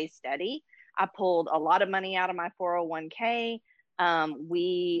to stay steady. I pulled a lot of money out of my 401k.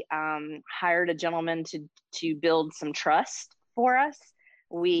 We hired a gentleman to build some trust for us.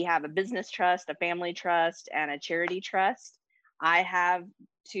 We have a business trust, a family trust, and a charity trust. I have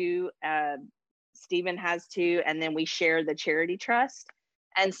 2, Stephen has 2, and then we share the charity trust.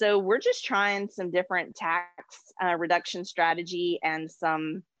 And so we're just trying some different tax reduction strategy and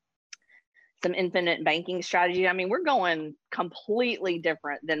some infinite banking strategy. I mean, we're going completely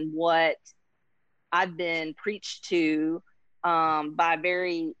different than what I've been preached to by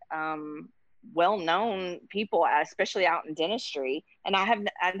very well-known people, especially out in dentistry. And I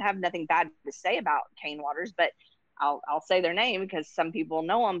have nothing bad to say about Kane Waters, but I'll say their name because some people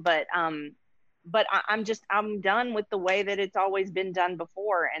know them. But I'm done with the way that it's always been done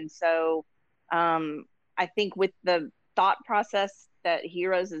before. And so I think with the thought process that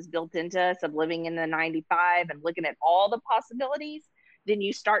Heroes is built into us of living in the 95 and looking at all the possibilities, then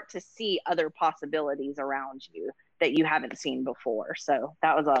you start to see other possibilities around you that you haven't seen before. So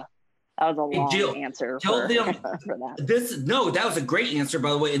that was a long Jill, answer tell them for that. That was a great answer,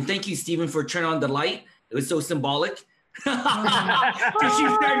 by the way. And thank you, Stephen, for turning on the light. It was so symbolic. Because she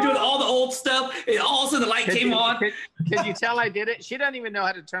started doing all the old stuff, and all of a sudden the light came on. Could you tell I did it? She doesn't even know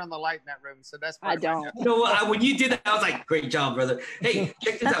how to turn on the light in that room, so that's I don't. You know what? When you did that, I was like, "Great job, brother." Hey,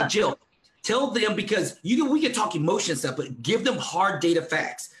 check this out, Jill. Tell them, because we can talk emotion stuff, but give them hard data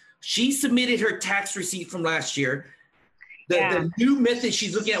facts. She submitted her tax receipt from last year. The new method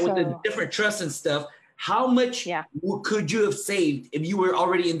she's looking at with the different trusts and stuff. How much could you have saved if you were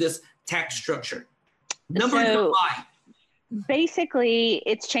already in this tax structure? Numbers don't lie. Basically,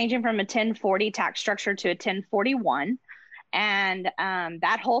 it's changing from a 1040 tax structure to a 1041. And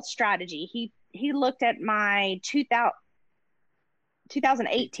that whole strategy, he looked at my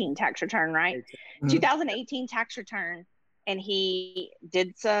 2018 tax return, right? Mm-hmm. 2018 tax return. And he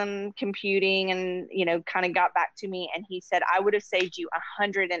did some computing and, kind of got back to me. And he said, I would have saved you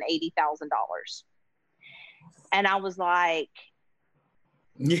 $180,000. And I was like,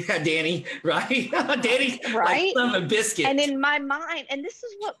 yeah, Danny, right? Danny, right? Like a biscuit. And in my mind, and this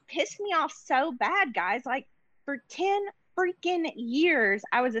is what pissed me off so bad, guys. Like for 10 freaking years,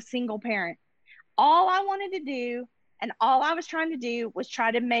 I was a single parent. All I wanted to do and all I was trying to do was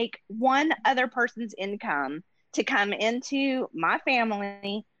try to make one other person's income to come into my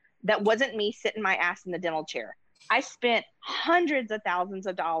family that wasn't me sitting my ass in the dental chair. I spent hundreds of thousands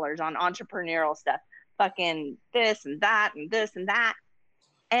of dollars on entrepreneurial stuff, fucking this and that and this and that.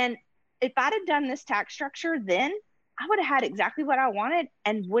 And if I'd have done this tax structure then, I would have had exactly what I wanted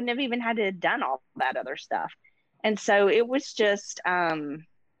and wouldn't have even had to have done all that other stuff. And so it was just, I don't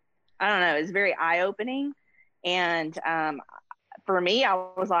know, it was very eye-opening. And for me, I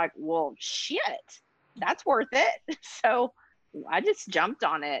was like, well, shit, that's worth it. So I just jumped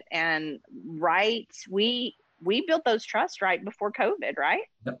on it. And we built those trusts right before COVID, right?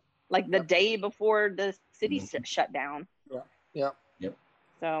 Yep. Like the day before the city shut down. Yeah.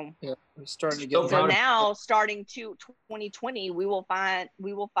 So we're starting to get. So now, starting to 2020, we will file a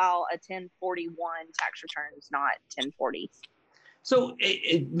 1041 tax returns, not 1040s. So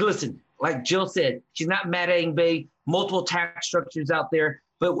listen, like Jill said, she's not mad at anybody. Multiple tax structures out there,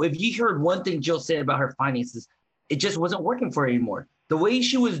 but if you heard one thing Jill said about her finances, it just wasn't working for her anymore. The way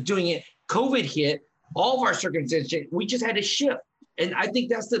she was doing it, COVID hit. All of our circumstances, we just had to shift. And I think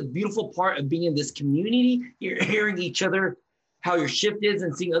that's the beautiful part of being in this community. You're hearing each other, how your shift is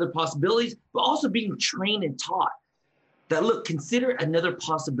and seeing other possibilities, but also being trained and taught that, look, consider another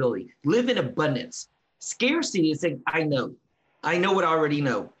possibility. Live in abundance. Scarcity is saying, I know what I already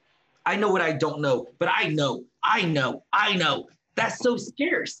know. I know what I don't know, but I know. That's so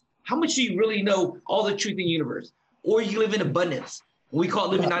scarce. How much do you really know all the truth in the universe? Or you live in abundance. We call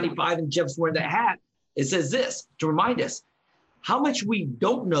it Living 95, and Jeff's wearing that hat. It says this to remind us how much we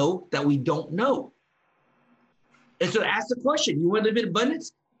don't know that we don't know. And so ask the question, you want to live in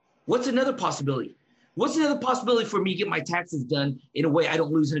abundance? What's another possibility? What's another possibility for me to get my taxes done in a way I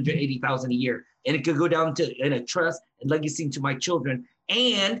don't lose $180,000 a year, and it could go down to in a trust and legacy to my children,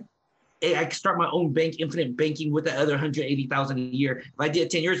 and I can start my own bank, infinite banking, with the other $180,000 a year. If I did it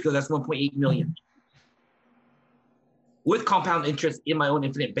 10 years ago, that's $1.8 million with compound interest in my own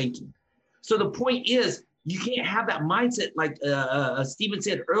infinite banking. So the point is, you can't have that mindset like Stephen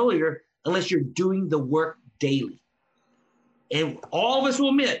said earlier unless you're doing the work daily. And all of us will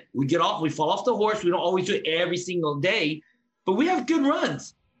admit, we fall off the horse. We don't always do it every single day, but we have good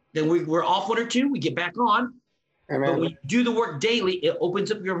runs. Then we're off one or two, we get back on. Amen. But when you do the work daily, it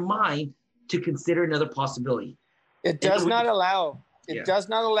opens up your mind to consider another possibility. It does not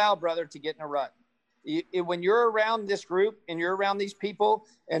allow, brother, to get in a rut. When you're around this group and you're around these people,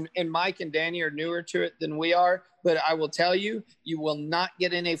 and Mike and Danny are newer to it than we are, but I will tell you, you will not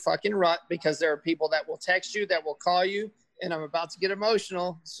get in a fucking rut, because there are people that will text you, that will call you, and I'm about to get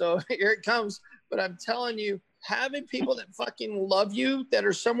emotional, so here it comes. But I'm telling you, having people that fucking love you that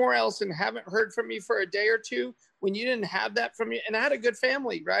are somewhere else and haven't heard from you for a day or two, when you didn't have that from you, and I had a good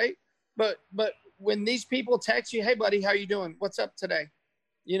family, right? But when these people text you, hey buddy, how you doing? What's up today?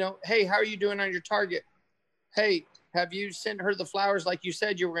 You know, hey, how are you doing on your target? Hey, have you sent her the flowers like you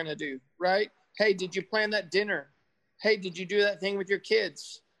said you were going to do, right? Hey, did you plan that dinner? Hey, did you do that thing with your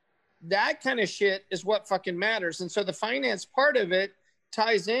kids? That kind of shit is what fucking matters. And so the finance part of it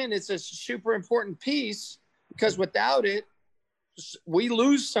ties in. It's a super important piece, because without it, we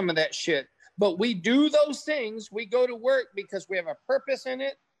lose some of that shit. But we do those things. We go to work because we have a purpose in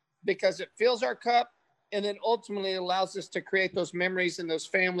it, because it fills our cup, and then ultimately it allows us to create those memories and those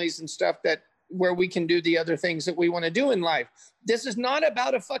families and stuff that where we can do the other things that we want to do in life. This is not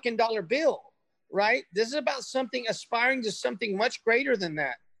about a fucking dollar bill, right? This is about something, aspiring to something much greater than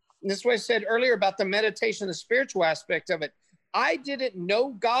that. And this is what I said earlier about the meditation, the spiritual aspect of it. I didn't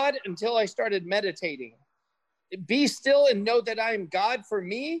know God until I started meditating. Be still and know that I am God, for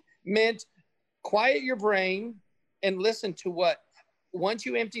me, meant quiet your brain and listen to what. Once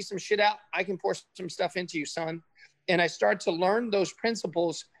you empty some shit out, I can pour some stuff into you, son. And I start to learn those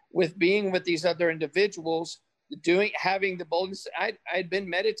principles with being with these other individuals, having the boldness. I'd been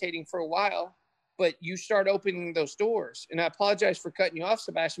meditating for a while, but you start opening those doors. And I apologize for cutting you off,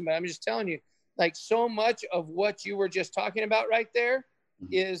 Sebastian, but I'm just telling you, like, so much of what you were just talking about right there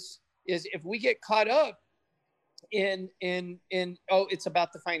is if we get caught up in oh, it's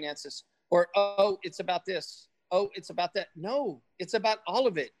about the finances, or oh, it's about this, oh, it's about that. No, it's about all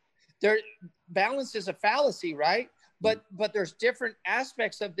of it. Balance is a fallacy, right? But there's different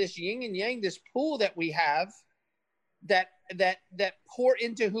aspects of this yin and yang, this pool that we have that pour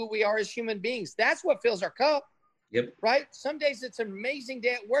into who we are as human beings. That's what fills our cup. Yep. Right? Some days it's an amazing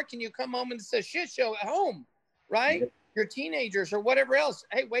day at work and you come home and it's a shit show at home, right? Yep. Your teenagers or whatever else.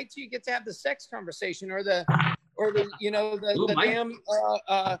 Hey, wait till you get to have the sex conversation or the damn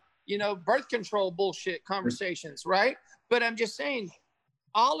birth control bullshit conversations, right? But I'm just saying,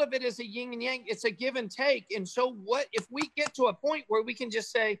 all of it is a yin and yang. It's a give and take. And so what if we get to a point where we can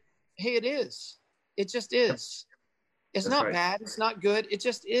just say, hey, it is. It just is. It's That's not right. bad. It's not good. It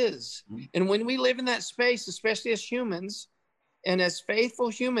just is. Mm-hmm. And when we live in that space, especially as humans and as faithful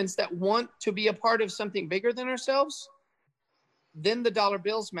humans that want to be a part of something bigger than ourselves, then the dollar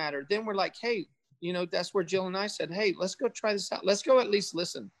bills matter. Then we're like, hey, that's where Jill and I said, hey, let's go try this out. Let's go at least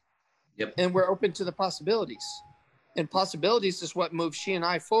listen. Yep. And we're open to the possibilities. And possibilities is what moved she and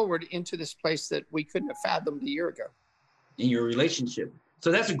I forward into this place that we couldn't have fathomed a year ago. In your relationship. So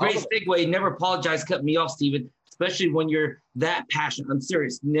that's a great segue. Never apologize cutting me off, Stephen, especially when you're that passionate. I'm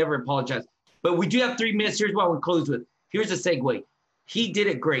serious. Never apologize. But we do have 3 minutes. Here's what I want to close with. Here's a segue. He did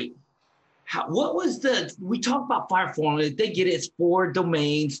it great. We talked about Fire Formula. They get it. It's 4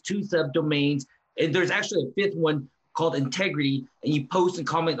 domains, 2 subdomains. And there's actually a 5th one called integrity. And you post and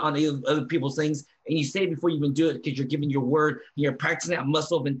comment on other people's things. And you say it before you even do it because you're giving your word. You're practicing that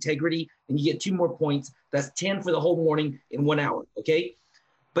muscle of integrity. And you get 2 more points. That's 10 for the whole morning in 1 hour. Okay.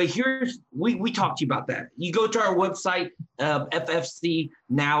 But we talked to you about that. You go to our website, ffcnow.com,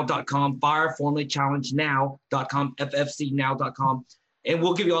 fireformulachallengenow.com, ffcnow.com, and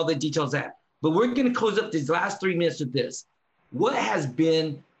we'll give you all the details of that. But we're going to close up these last 3 minutes with this. What has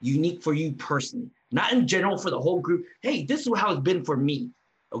been unique for you personally? Not in general for the whole group. Hey, this is how it's been for me,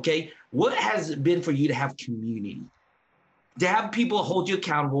 okay? What has it been for you to have community? To have people hold you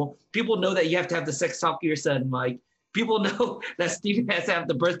accountable. People know that you have to have the sex talk to your son, Mike. People know that Stephen has to have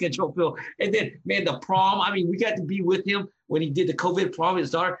the birth control pill. And then, man, the prom, I mean, we got to be with him when he did the COVID prom with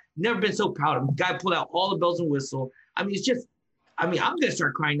his daughter. Never been so proud of him. The guy pulled out all the bells and whistles. I mean, I'm going to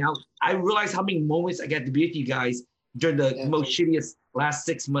start crying now. I realize how many moments I got to be with you guys during the most shittiest last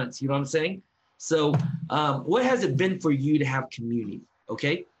 6 months. You know what I'm saying? So what has it been for you to have community?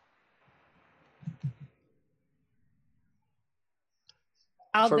 Okay.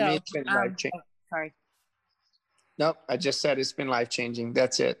 For go. me, it's been life-changing. Sorry. Nope, I just said it's been life-changing.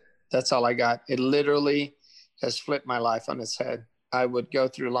 That's it. That's all I got. It literally has flipped my life on its head. I would go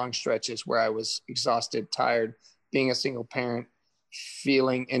through long stretches where I was exhausted, tired, being a single parent,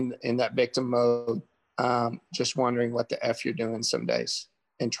 feeling in that victim mode, just wondering what the F you're doing some days,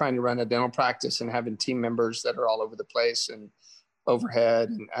 and trying to run a dental practice and having team members that are all over the place and overhead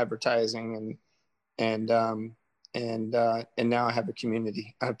and advertising and now I have a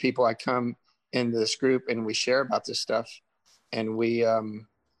community. I have people I come into this group and we share about this stuff, and we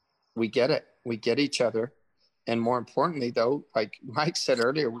get it. We get each other. And more importantly, though, like Mike said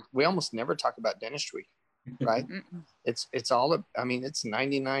earlier, we almost never talk about dentistry, right? It's all, I mean, it's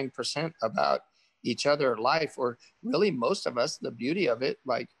 99% about each other life, or really most of us. The beauty of it,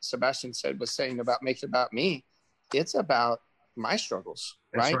 like Sebastian was saying about make it about me, it's about my struggles,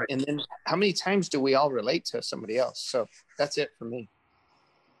 right? And then how many times do we all relate to somebody else? So that's it for me.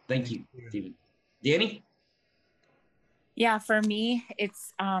 Thank you, Stephen. Danny? Yeah, for me,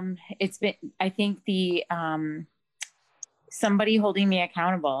 it's been, I think the somebody holding me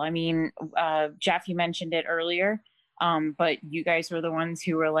accountable. I mean, Jeff, you mentioned it earlier, but you guys were the ones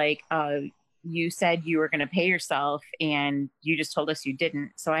who were like, you said you were going to pay yourself and you just told us you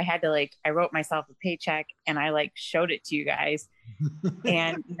didn't. So I had to I wrote myself a paycheck and I showed it to you guys.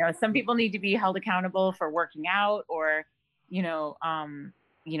 And, some people need to be held accountable for working out or,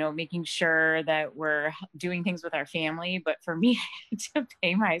 making sure that we're doing things with our family. But for me, I had to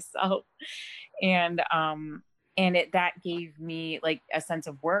pay myself. And that gave me a sense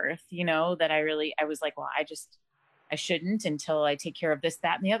of worth, that I was like, well, I shouldn't until I take care of this,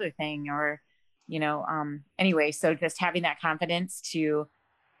 that, and the other thing, or, anyway, so just having that confidence to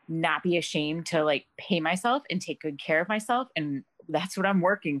not be ashamed to pay myself and take good care of myself. And that's what I'm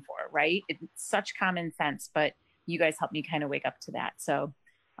working for. Right. It's such common sense, but you guys helped me kind of wake up to that. So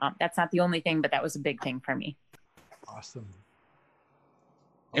that's not the only thing, but that was a big thing for me. Awesome.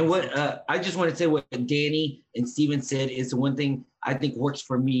 And what I just want to say what Danny and Steven said is the one thing I think works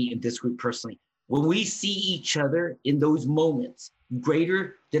for me in this group personally. When we see each other in those moments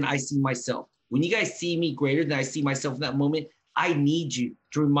greater than I see myself, when you guys see me greater than I see myself in that moment, I need you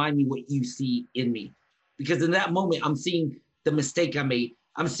to remind me what you see in me. Because in that moment, I'm seeing the mistake I made.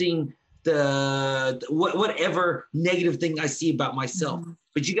 I'm seeing whatever negative thing I see about myself. Mm-hmm.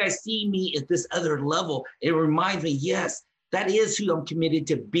 But you guys see me at this other level. It reminds me, yes, that is who I'm committed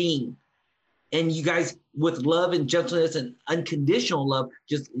to being. And you guys, with love and gentleness and unconditional love,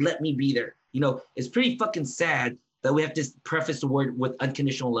 just let me be there. It's pretty fucking sad that we have to preface the word with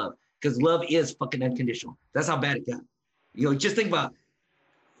unconditional love, because love is fucking unconditional. That's how bad it got. Just think about it.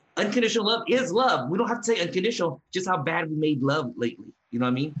 Unconditional love is love. We don't have to say unconditional, just how bad we made love lately. You know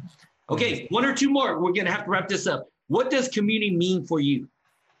what I mean? Okay, one or two more. We're going to have to wrap this up. What does community mean for you?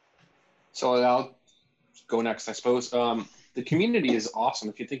 So I'll go next, I suppose. The community is awesome.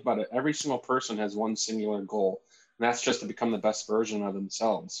 If you think about it, every single person has one singular goal, and that's just to become the best version of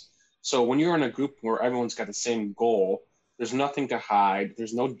themselves. So when you're in a group where everyone's got the same goal, there's nothing to hide.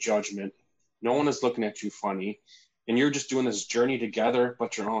 There's no judgment. No one is looking at you funny. And you're just doing this journey together,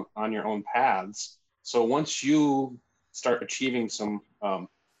 but you're on your own paths. So once you start achieving some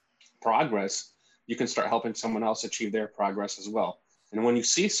progress, you can start helping someone else achieve their progress as well. And when you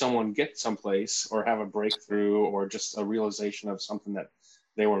see someone get someplace or have a breakthrough or just a realization of something that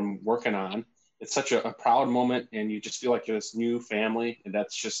they were working on, it's such a proud moment, and you just feel like you're this new family, and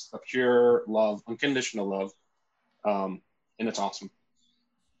that's just a pure love, unconditional love, and it's awesome.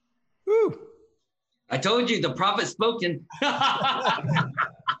 Woo! I told you, the prophet spoken.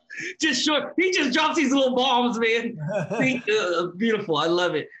 Just short. He just drops these little bombs, man. Beautiful. I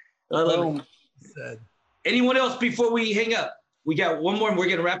love it. I love it. Anyone else before we hang up? We got one more and we're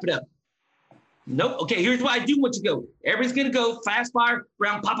going to wrap it up. Nope. Okay, here's what I do want you to go. Everybody's going to go fast fire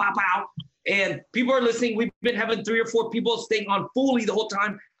round, pow, pow, pow. And people are listening. We've been having 3 or 4 people staying on fully the whole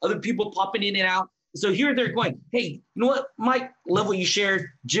time. Other people popping in and out. So here they're going, hey, you know what, Mike? Love what you shared.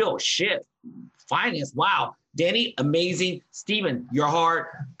 Jill, shit. Finance, wow. Danny, amazing. Steven, your heart.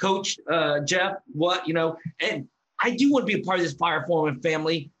 Coach Jeff, what, and I do want to be a part of this Fire Forum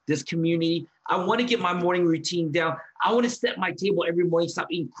family, this community. I want to get my morning routine down. I want to set my table every morning, stop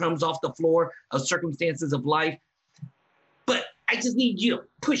eating crumbs off the floor of circumstances of life. But I just need you to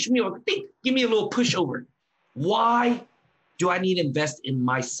push me over. Give me a little pushover. Why do I need to invest in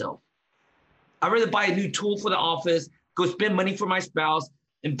myself? I'd rather buy a new tool for the office, go spend money for my spouse,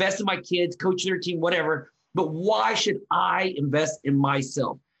 invest in my kids, coach their team, whatever. But why should I invest in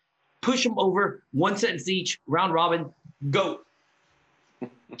myself? push them over, 1 sentence each, round robin, go.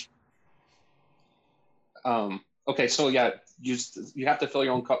 Okay, so yeah, you have to fill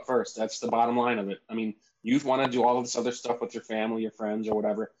your own cup first. That's the bottom line of it. I mean, you want to do all of this other stuff with your family, your friends, or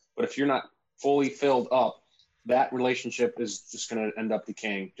whatever, but if you're not fully filled up, that relationship is just going to end up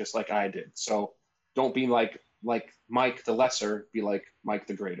decaying, just like I did. So don't be like Mike the lesser, be like Mike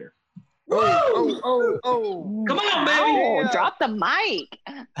the greater. Oh. Come on, baby. Oh, drop the mic.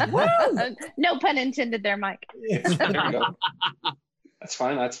 No pun intended there, Mike. There you go. That's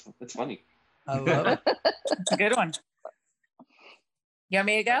fine. That's funny. I love it. That's a good one. You want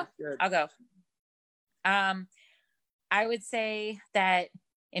me to go? I'll go. I would say that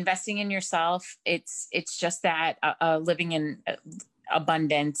investing in yourself, it's just that living in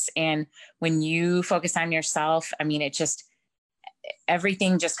abundance. And when you focus on yourself, I mean,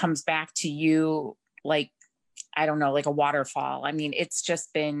 everything just comes back to you like, I don't know, like a waterfall. I mean, it's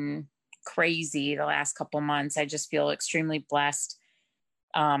just been crazy the last couple months. I just feel extremely blessed.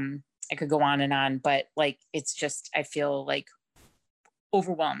 I could go on, but like, it's just, I feel like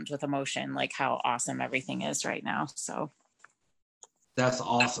overwhelmed with emotion, like how awesome everything is right now. So. That's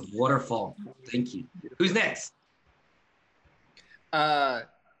awesome. Waterfall. Thank you. Who's next?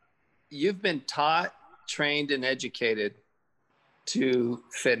 You've been taught, trained, and educated to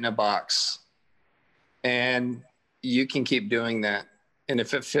fit in a box. And you can keep doing that. And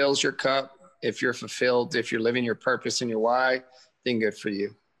if it fills your cup, if you're fulfilled, if you're living your purpose and your why, then good for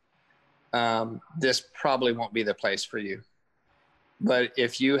you. This probably won't be the place for you. But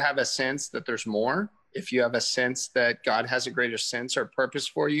if you have a sense that there's more, if you have a sense that God has a greater sense or purpose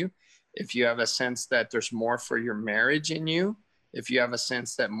for you, if you have a sense that there's more for your marriage in you, if you have a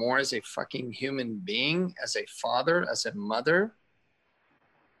sense that more as a fucking human being, as a father, as a mother,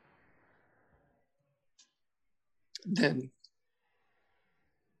 then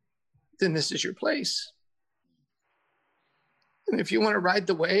this is your place. And if you want to ride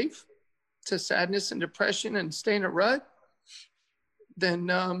the wave to sadness and depression and stay in a rut,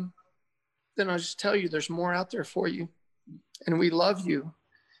 then I'll just tell you there's more out there for you. And we love you.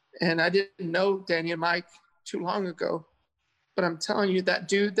 And I didn't know Danny and Mike too long ago, but I'm telling you, that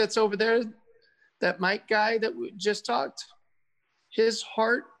dude that's over there, that Mike guy that we just talked, his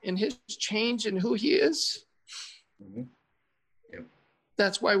heart and his change and who he is,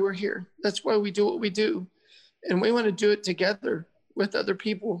 that's why we're here. That's why we do what we do. And we want to do it together with other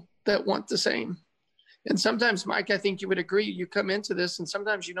people that want the same. And sometimes, Mike, I think you would agree, you come into this and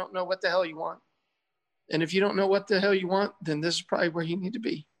sometimes you don't know what the hell you want. And if you don't know what the hell you want, then this is probably where you need to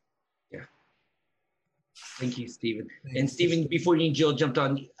be. Yeah. Thank you, Stephen. And Stephen, before you and Jill jumped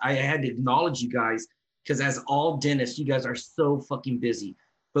on, I had to acknowledge you guys, because as all dentists, you guys are so fucking busy.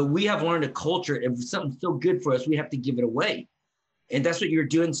 But we have learned a culture, if something's so good for us, we have to give it away. And that's what you're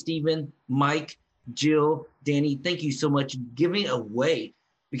doing, Stephen, Mike, Jill, Danny. Thank you so much. Giving away.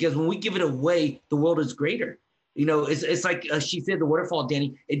 Because when we give it away, the world is greater. You know, it's like she said, the waterfall,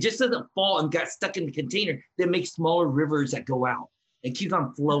 Danny, it just doesn't fall and got stuck in the container. That makes smaller rivers that go out and keeps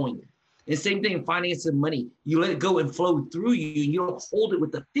on flowing. And same thing in finance and money. You let it go and flow through you. And you don't hold it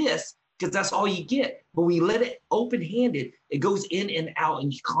with the fist because that's all you get. But when you let it open-handed, it goes in and out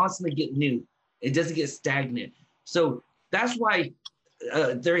and you constantly get new. It doesn't get stagnant. So that's why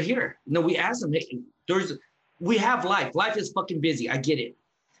they're here. You know, we asked them, hey, we have life. Life is fucking busy. I get it.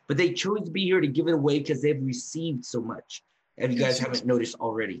 But they chose to be here to give it away because they've received so much. If you guys haven't noticed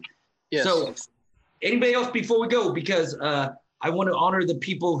already. Yes. So anybody else before we go? Because I want to honor the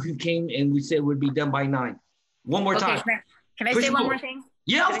people who came and we said would be done by 9. One more time. Can I say one more thing?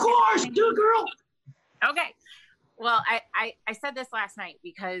 Yeah, of course. Do it, girl. Okay. Well, I said this last night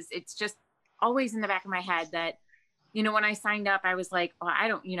because it's just always in the back of my head that, you know, when I signed up, I was like, well, I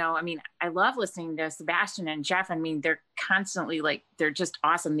don't, you know, I mean, I love listening to Sebastian and Jeff. I mean, they're constantly like, they're just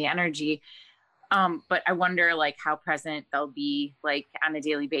awesome, the energy. But I wonder like how present they'll be like on a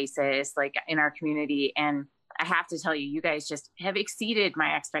daily basis, like in our community. And I have to tell you, you guys just have exceeded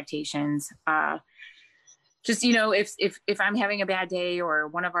my expectations. Just, you know, if I'm having a bad day or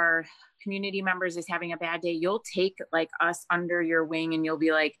one of our community members is having a bad day, you'll take like us under your wing and you'll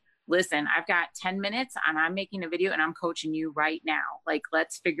be like, listen, I've got 10 minutes and I'm making a video and I'm coaching you right now. Like,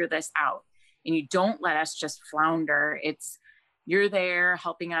 let's figure this out. And you don't let us just flounder. You're there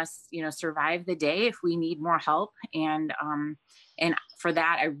helping us, you know, survive the day if we need more help. And for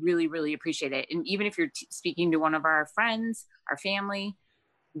that, I really, really appreciate it. And even if you're speaking to one of our friends, our family,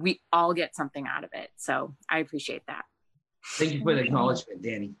 we all get something out of it. So I appreciate that. Thank you for the acknowledgement,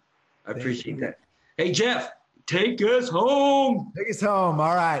 Danny. I appreciate that. Hey, Jeff, take us home. Take us home.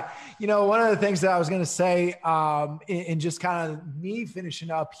 All right. You know, one of the things that I was going to say in just kind of me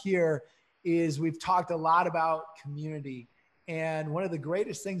finishing up here is we've talked a lot about community. And one of the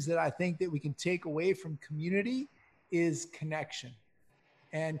greatest things that I think that we can take away from community is connection.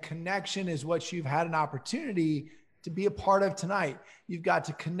 And connection is what you've had an opportunity to be a part of tonight. You've got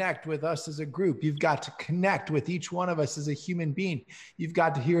to connect with us as a group. You've got to connect with each one of us as a human being. You've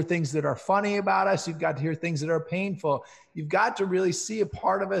got to hear things that are funny about us. You've got to hear things that are painful. You've got to really see a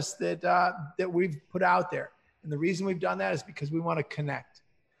part of us that we've put out there. And the reason we've done that is because we want to connect.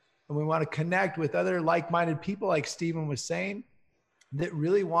 And we want to connect with other like-minded people, like Stephen was saying, that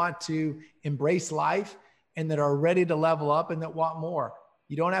really want to embrace life and that are ready to level up and that want more.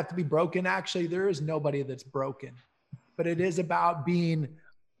 You don't have to be broken. Actually, there is nobody that's broken. But it is about being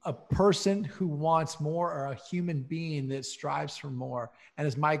a person who wants more, or a human being that strives for more. And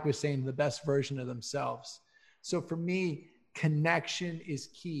as Mike was saying, the best version of themselves. So for me, connection is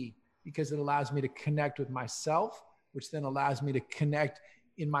key because it allows me to connect with myself, which then allows me to connect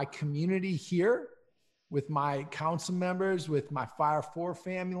in my community here with my council members, with my Fire 4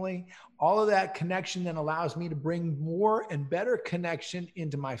 family. All of that connection then allows me to bring more and better connection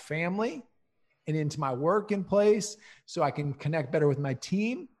into my family and into my working place, so I can connect better with my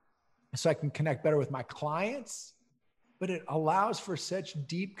team, so I can connect better with my clients. But it allows for such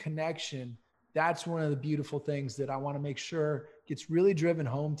deep connection. That's one of the beautiful things that I want to make sure gets really driven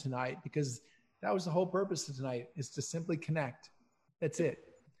home tonight, because that was the whole purpose of tonight, is to simply connect. That's it.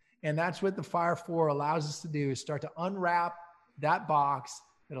 And that's what the Fire 4 allows us to do, is start to unwrap that box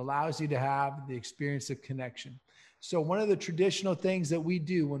that allows you to have the experience of connection. So one of the traditional things that we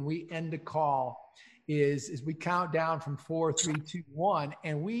do when we end a call is we count down from 4, 3, 2, 1,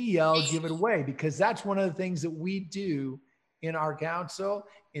 and we yell, give it away, because that's one of the things that we do in our council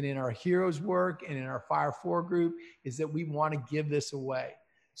and in our heroes work and in our Fire 4 group, is that we want to give this away.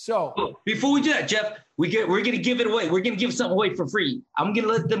 So before we do that, Jeff, we're going to give it away. We're going to give something away for free. I'm going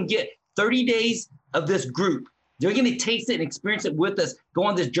to let them get 30 days of this group. They're going to taste it and experience it with us, go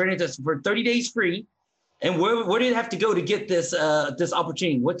on this journey with us for 30 days free. And where do they have to go to get this this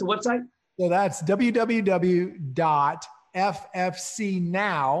opportunity? What's the website? So that's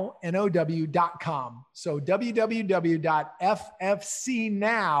www.ffcnow.com. So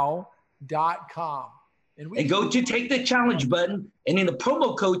www.ffcnow.com. And go to take the challenge button, and in the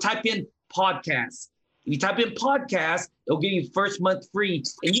promo code, type in podcast. If you type in podcast, it'll give you first month free,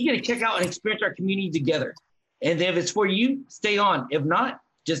 and you get to check out and experience our community together. And if it's for you, stay on. If not,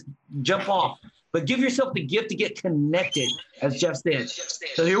 just jump off. But give yourself the gift to get connected, as Jeff said.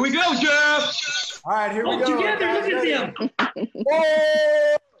 So here we go, Jeff. All right, here we go. Together, look at them.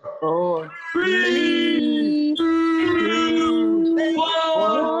 4, 3, 2,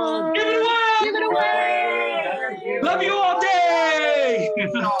 1. Give it away. Give it away. Love you all day.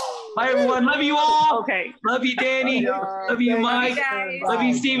 Bye, everyone. Love you all. Okay. Love you, Danny. Love you, Mike. Love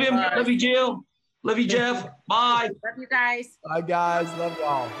you, Stephen. Love you, Jill. Love you, Jeff. Bye. Love you guys. Bye, guys. Love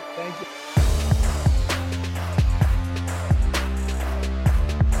y'all. Thank you.